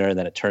dip it in there and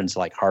then it turns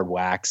like hard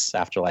wax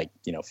after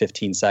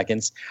 15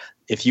 seconds.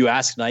 If you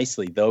ask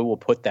nicely, they will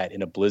put that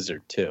in a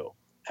Blizzard too.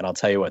 And I'll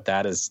tell you what,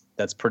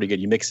 that's pretty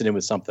good. You mix it in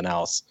with something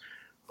else.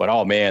 But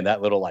oh man,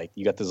 that little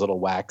you got those little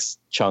wax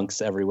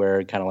chunks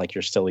everywhere, kind of like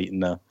you're still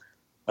eating a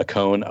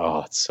cone.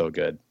 Oh, it's so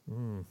good.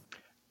 Mm.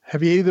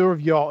 Have either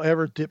of y'all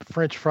ever dipped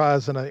French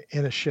fries in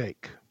a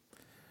shake?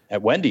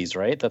 At Wendy's,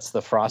 right? That's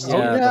the Frosty.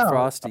 Yeah, the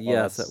Frosty,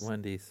 yes, at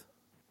Wendy's.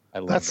 I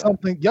love That's that.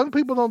 something young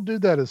people don't do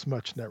that as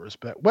much in that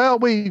respect. Well,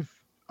 we've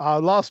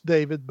lost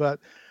David,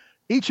 but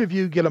each of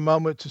you get a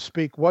moment to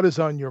speak what is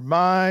on your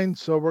mind.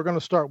 So we're going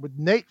to start with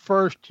Nate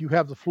first. You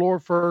have the floor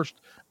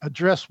first.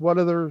 Address what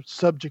other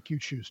subject you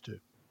choose to.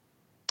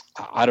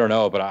 I don't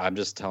know, but I'm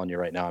just telling you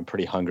right now, I'm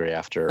pretty hungry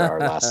after our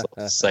last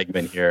little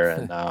segment here.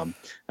 And I'm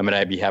going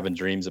to be having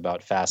dreams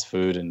about fast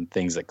food and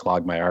things that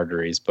clog my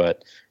arteries.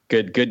 But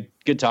good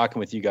talking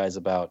with you guys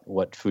about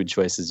what food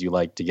choices you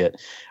like, to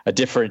get a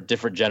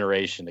different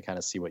generation to kind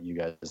of see what you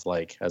guys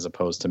like as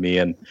opposed to me.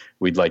 And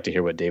we'd like to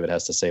hear what David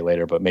has to say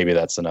later, but maybe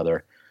that's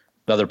another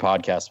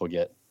podcast.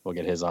 We'll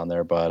get his on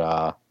there.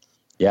 But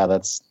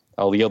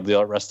I'll yield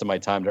the rest of my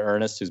time to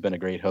Ernest, who's been a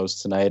great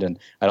host tonight. And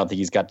I don't think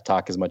he's got to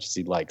talk as much as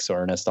he'd like. So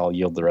Ernest, I'll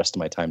yield the rest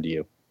of my time to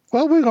you.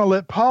 Well, we're going to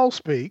let Paul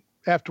speak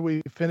after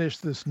we finish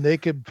this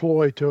naked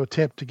ploy to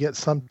attempt to get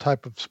some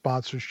type of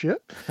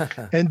sponsorship.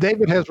 And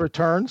David has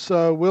returned,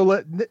 so we'll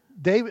let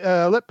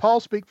let Paul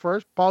speak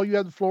first. Paul, you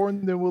have the floor,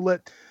 and then we'll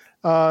let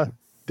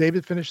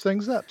David finish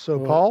things up. So,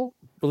 well, Paul?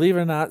 Believe it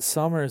or not,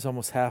 summer is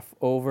almost half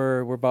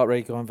over. We're about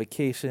ready to go on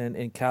vacation,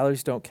 and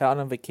calories don't count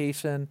on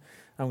vacation.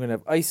 I'm going to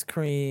have ice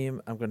cream.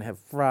 I'm going to have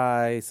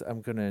fries. I'm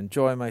going to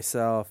enjoy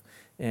myself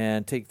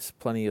and take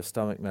plenty of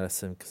stomach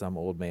medicine because I'm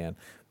an old man.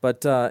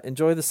 But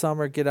enjoy the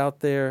summer. Get out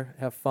there.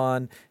 Have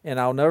fun. And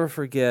I'll never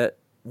forget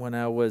when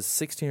I was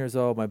 16 years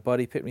old, my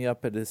buddy picked me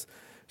up at his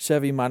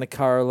Chevy Monte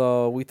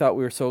Carlo. We thought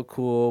we were so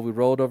cool. We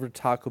rolled over to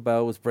Taco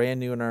Bell. It was brand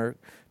new in our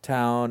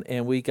town.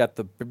 And we got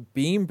the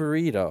bean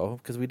burrito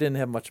because we didn't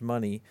have much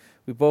money.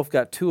 We both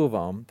got 2 of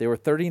them. They were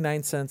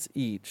 39 cents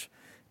each.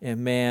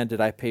 And, man,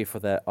 did I pay for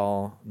that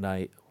all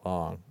night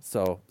long.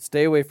 So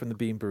stay away from the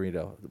bean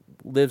burrito.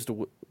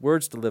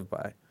 Words to live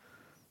by.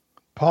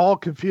 Paul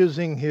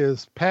confusing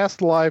his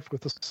past life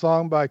with a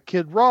song by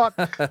Kid Rock.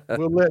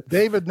 We'll let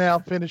David now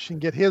finish and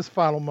get his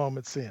final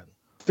moments in.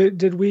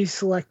 Did we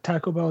select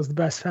Taco Bell as the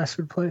best fast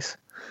food place?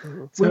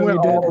 We went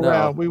all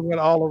around. We went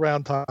all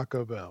around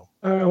Taco Bell.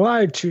 Well,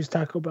 I'd choose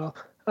Taco Bell.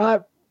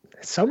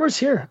 Summer's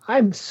here.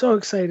 I'm so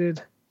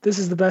excited. This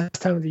is the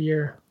best time of the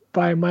year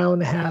by a mile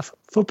and a half.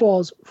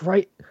 Football's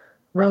right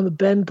around the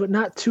bend, but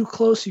not too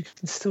close. You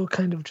can still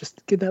kind of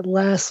just get that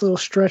last little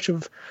stretch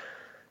of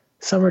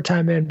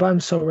summertime in. But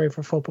I'm so ready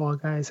for football,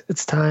 guys.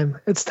 It's time.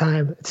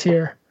 It's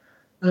here.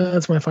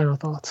 That's my final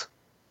thoughts.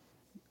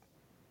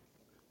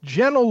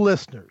 Gentle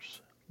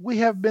listeners, we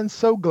have been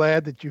so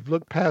glad that you've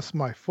looked past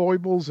my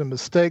foibles and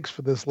mistakes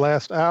for this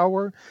last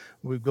hour.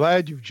 We're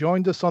glad you've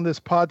joined us on this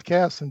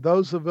podcast. And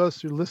those of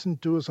us who listen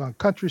to us on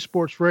Country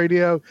Sports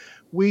Radio,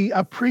 we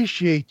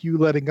appreciate you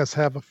letting us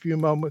have a few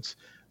moments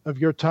of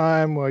your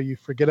time while you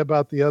forget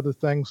about the other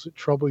things that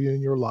trouble you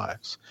in your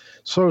lives.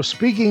 So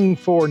speaking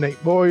for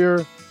Nate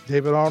Boyer,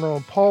 David Arnold,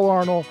 and Paul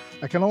Arnold,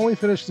 I can only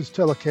finish this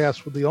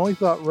telecast with the only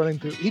thought running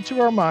through each of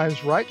our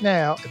minds right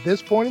now at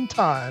this point in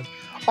time.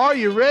 Are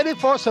you ready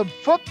for some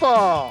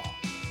football?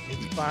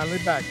 It's finally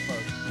back,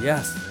 folks.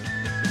 Yes.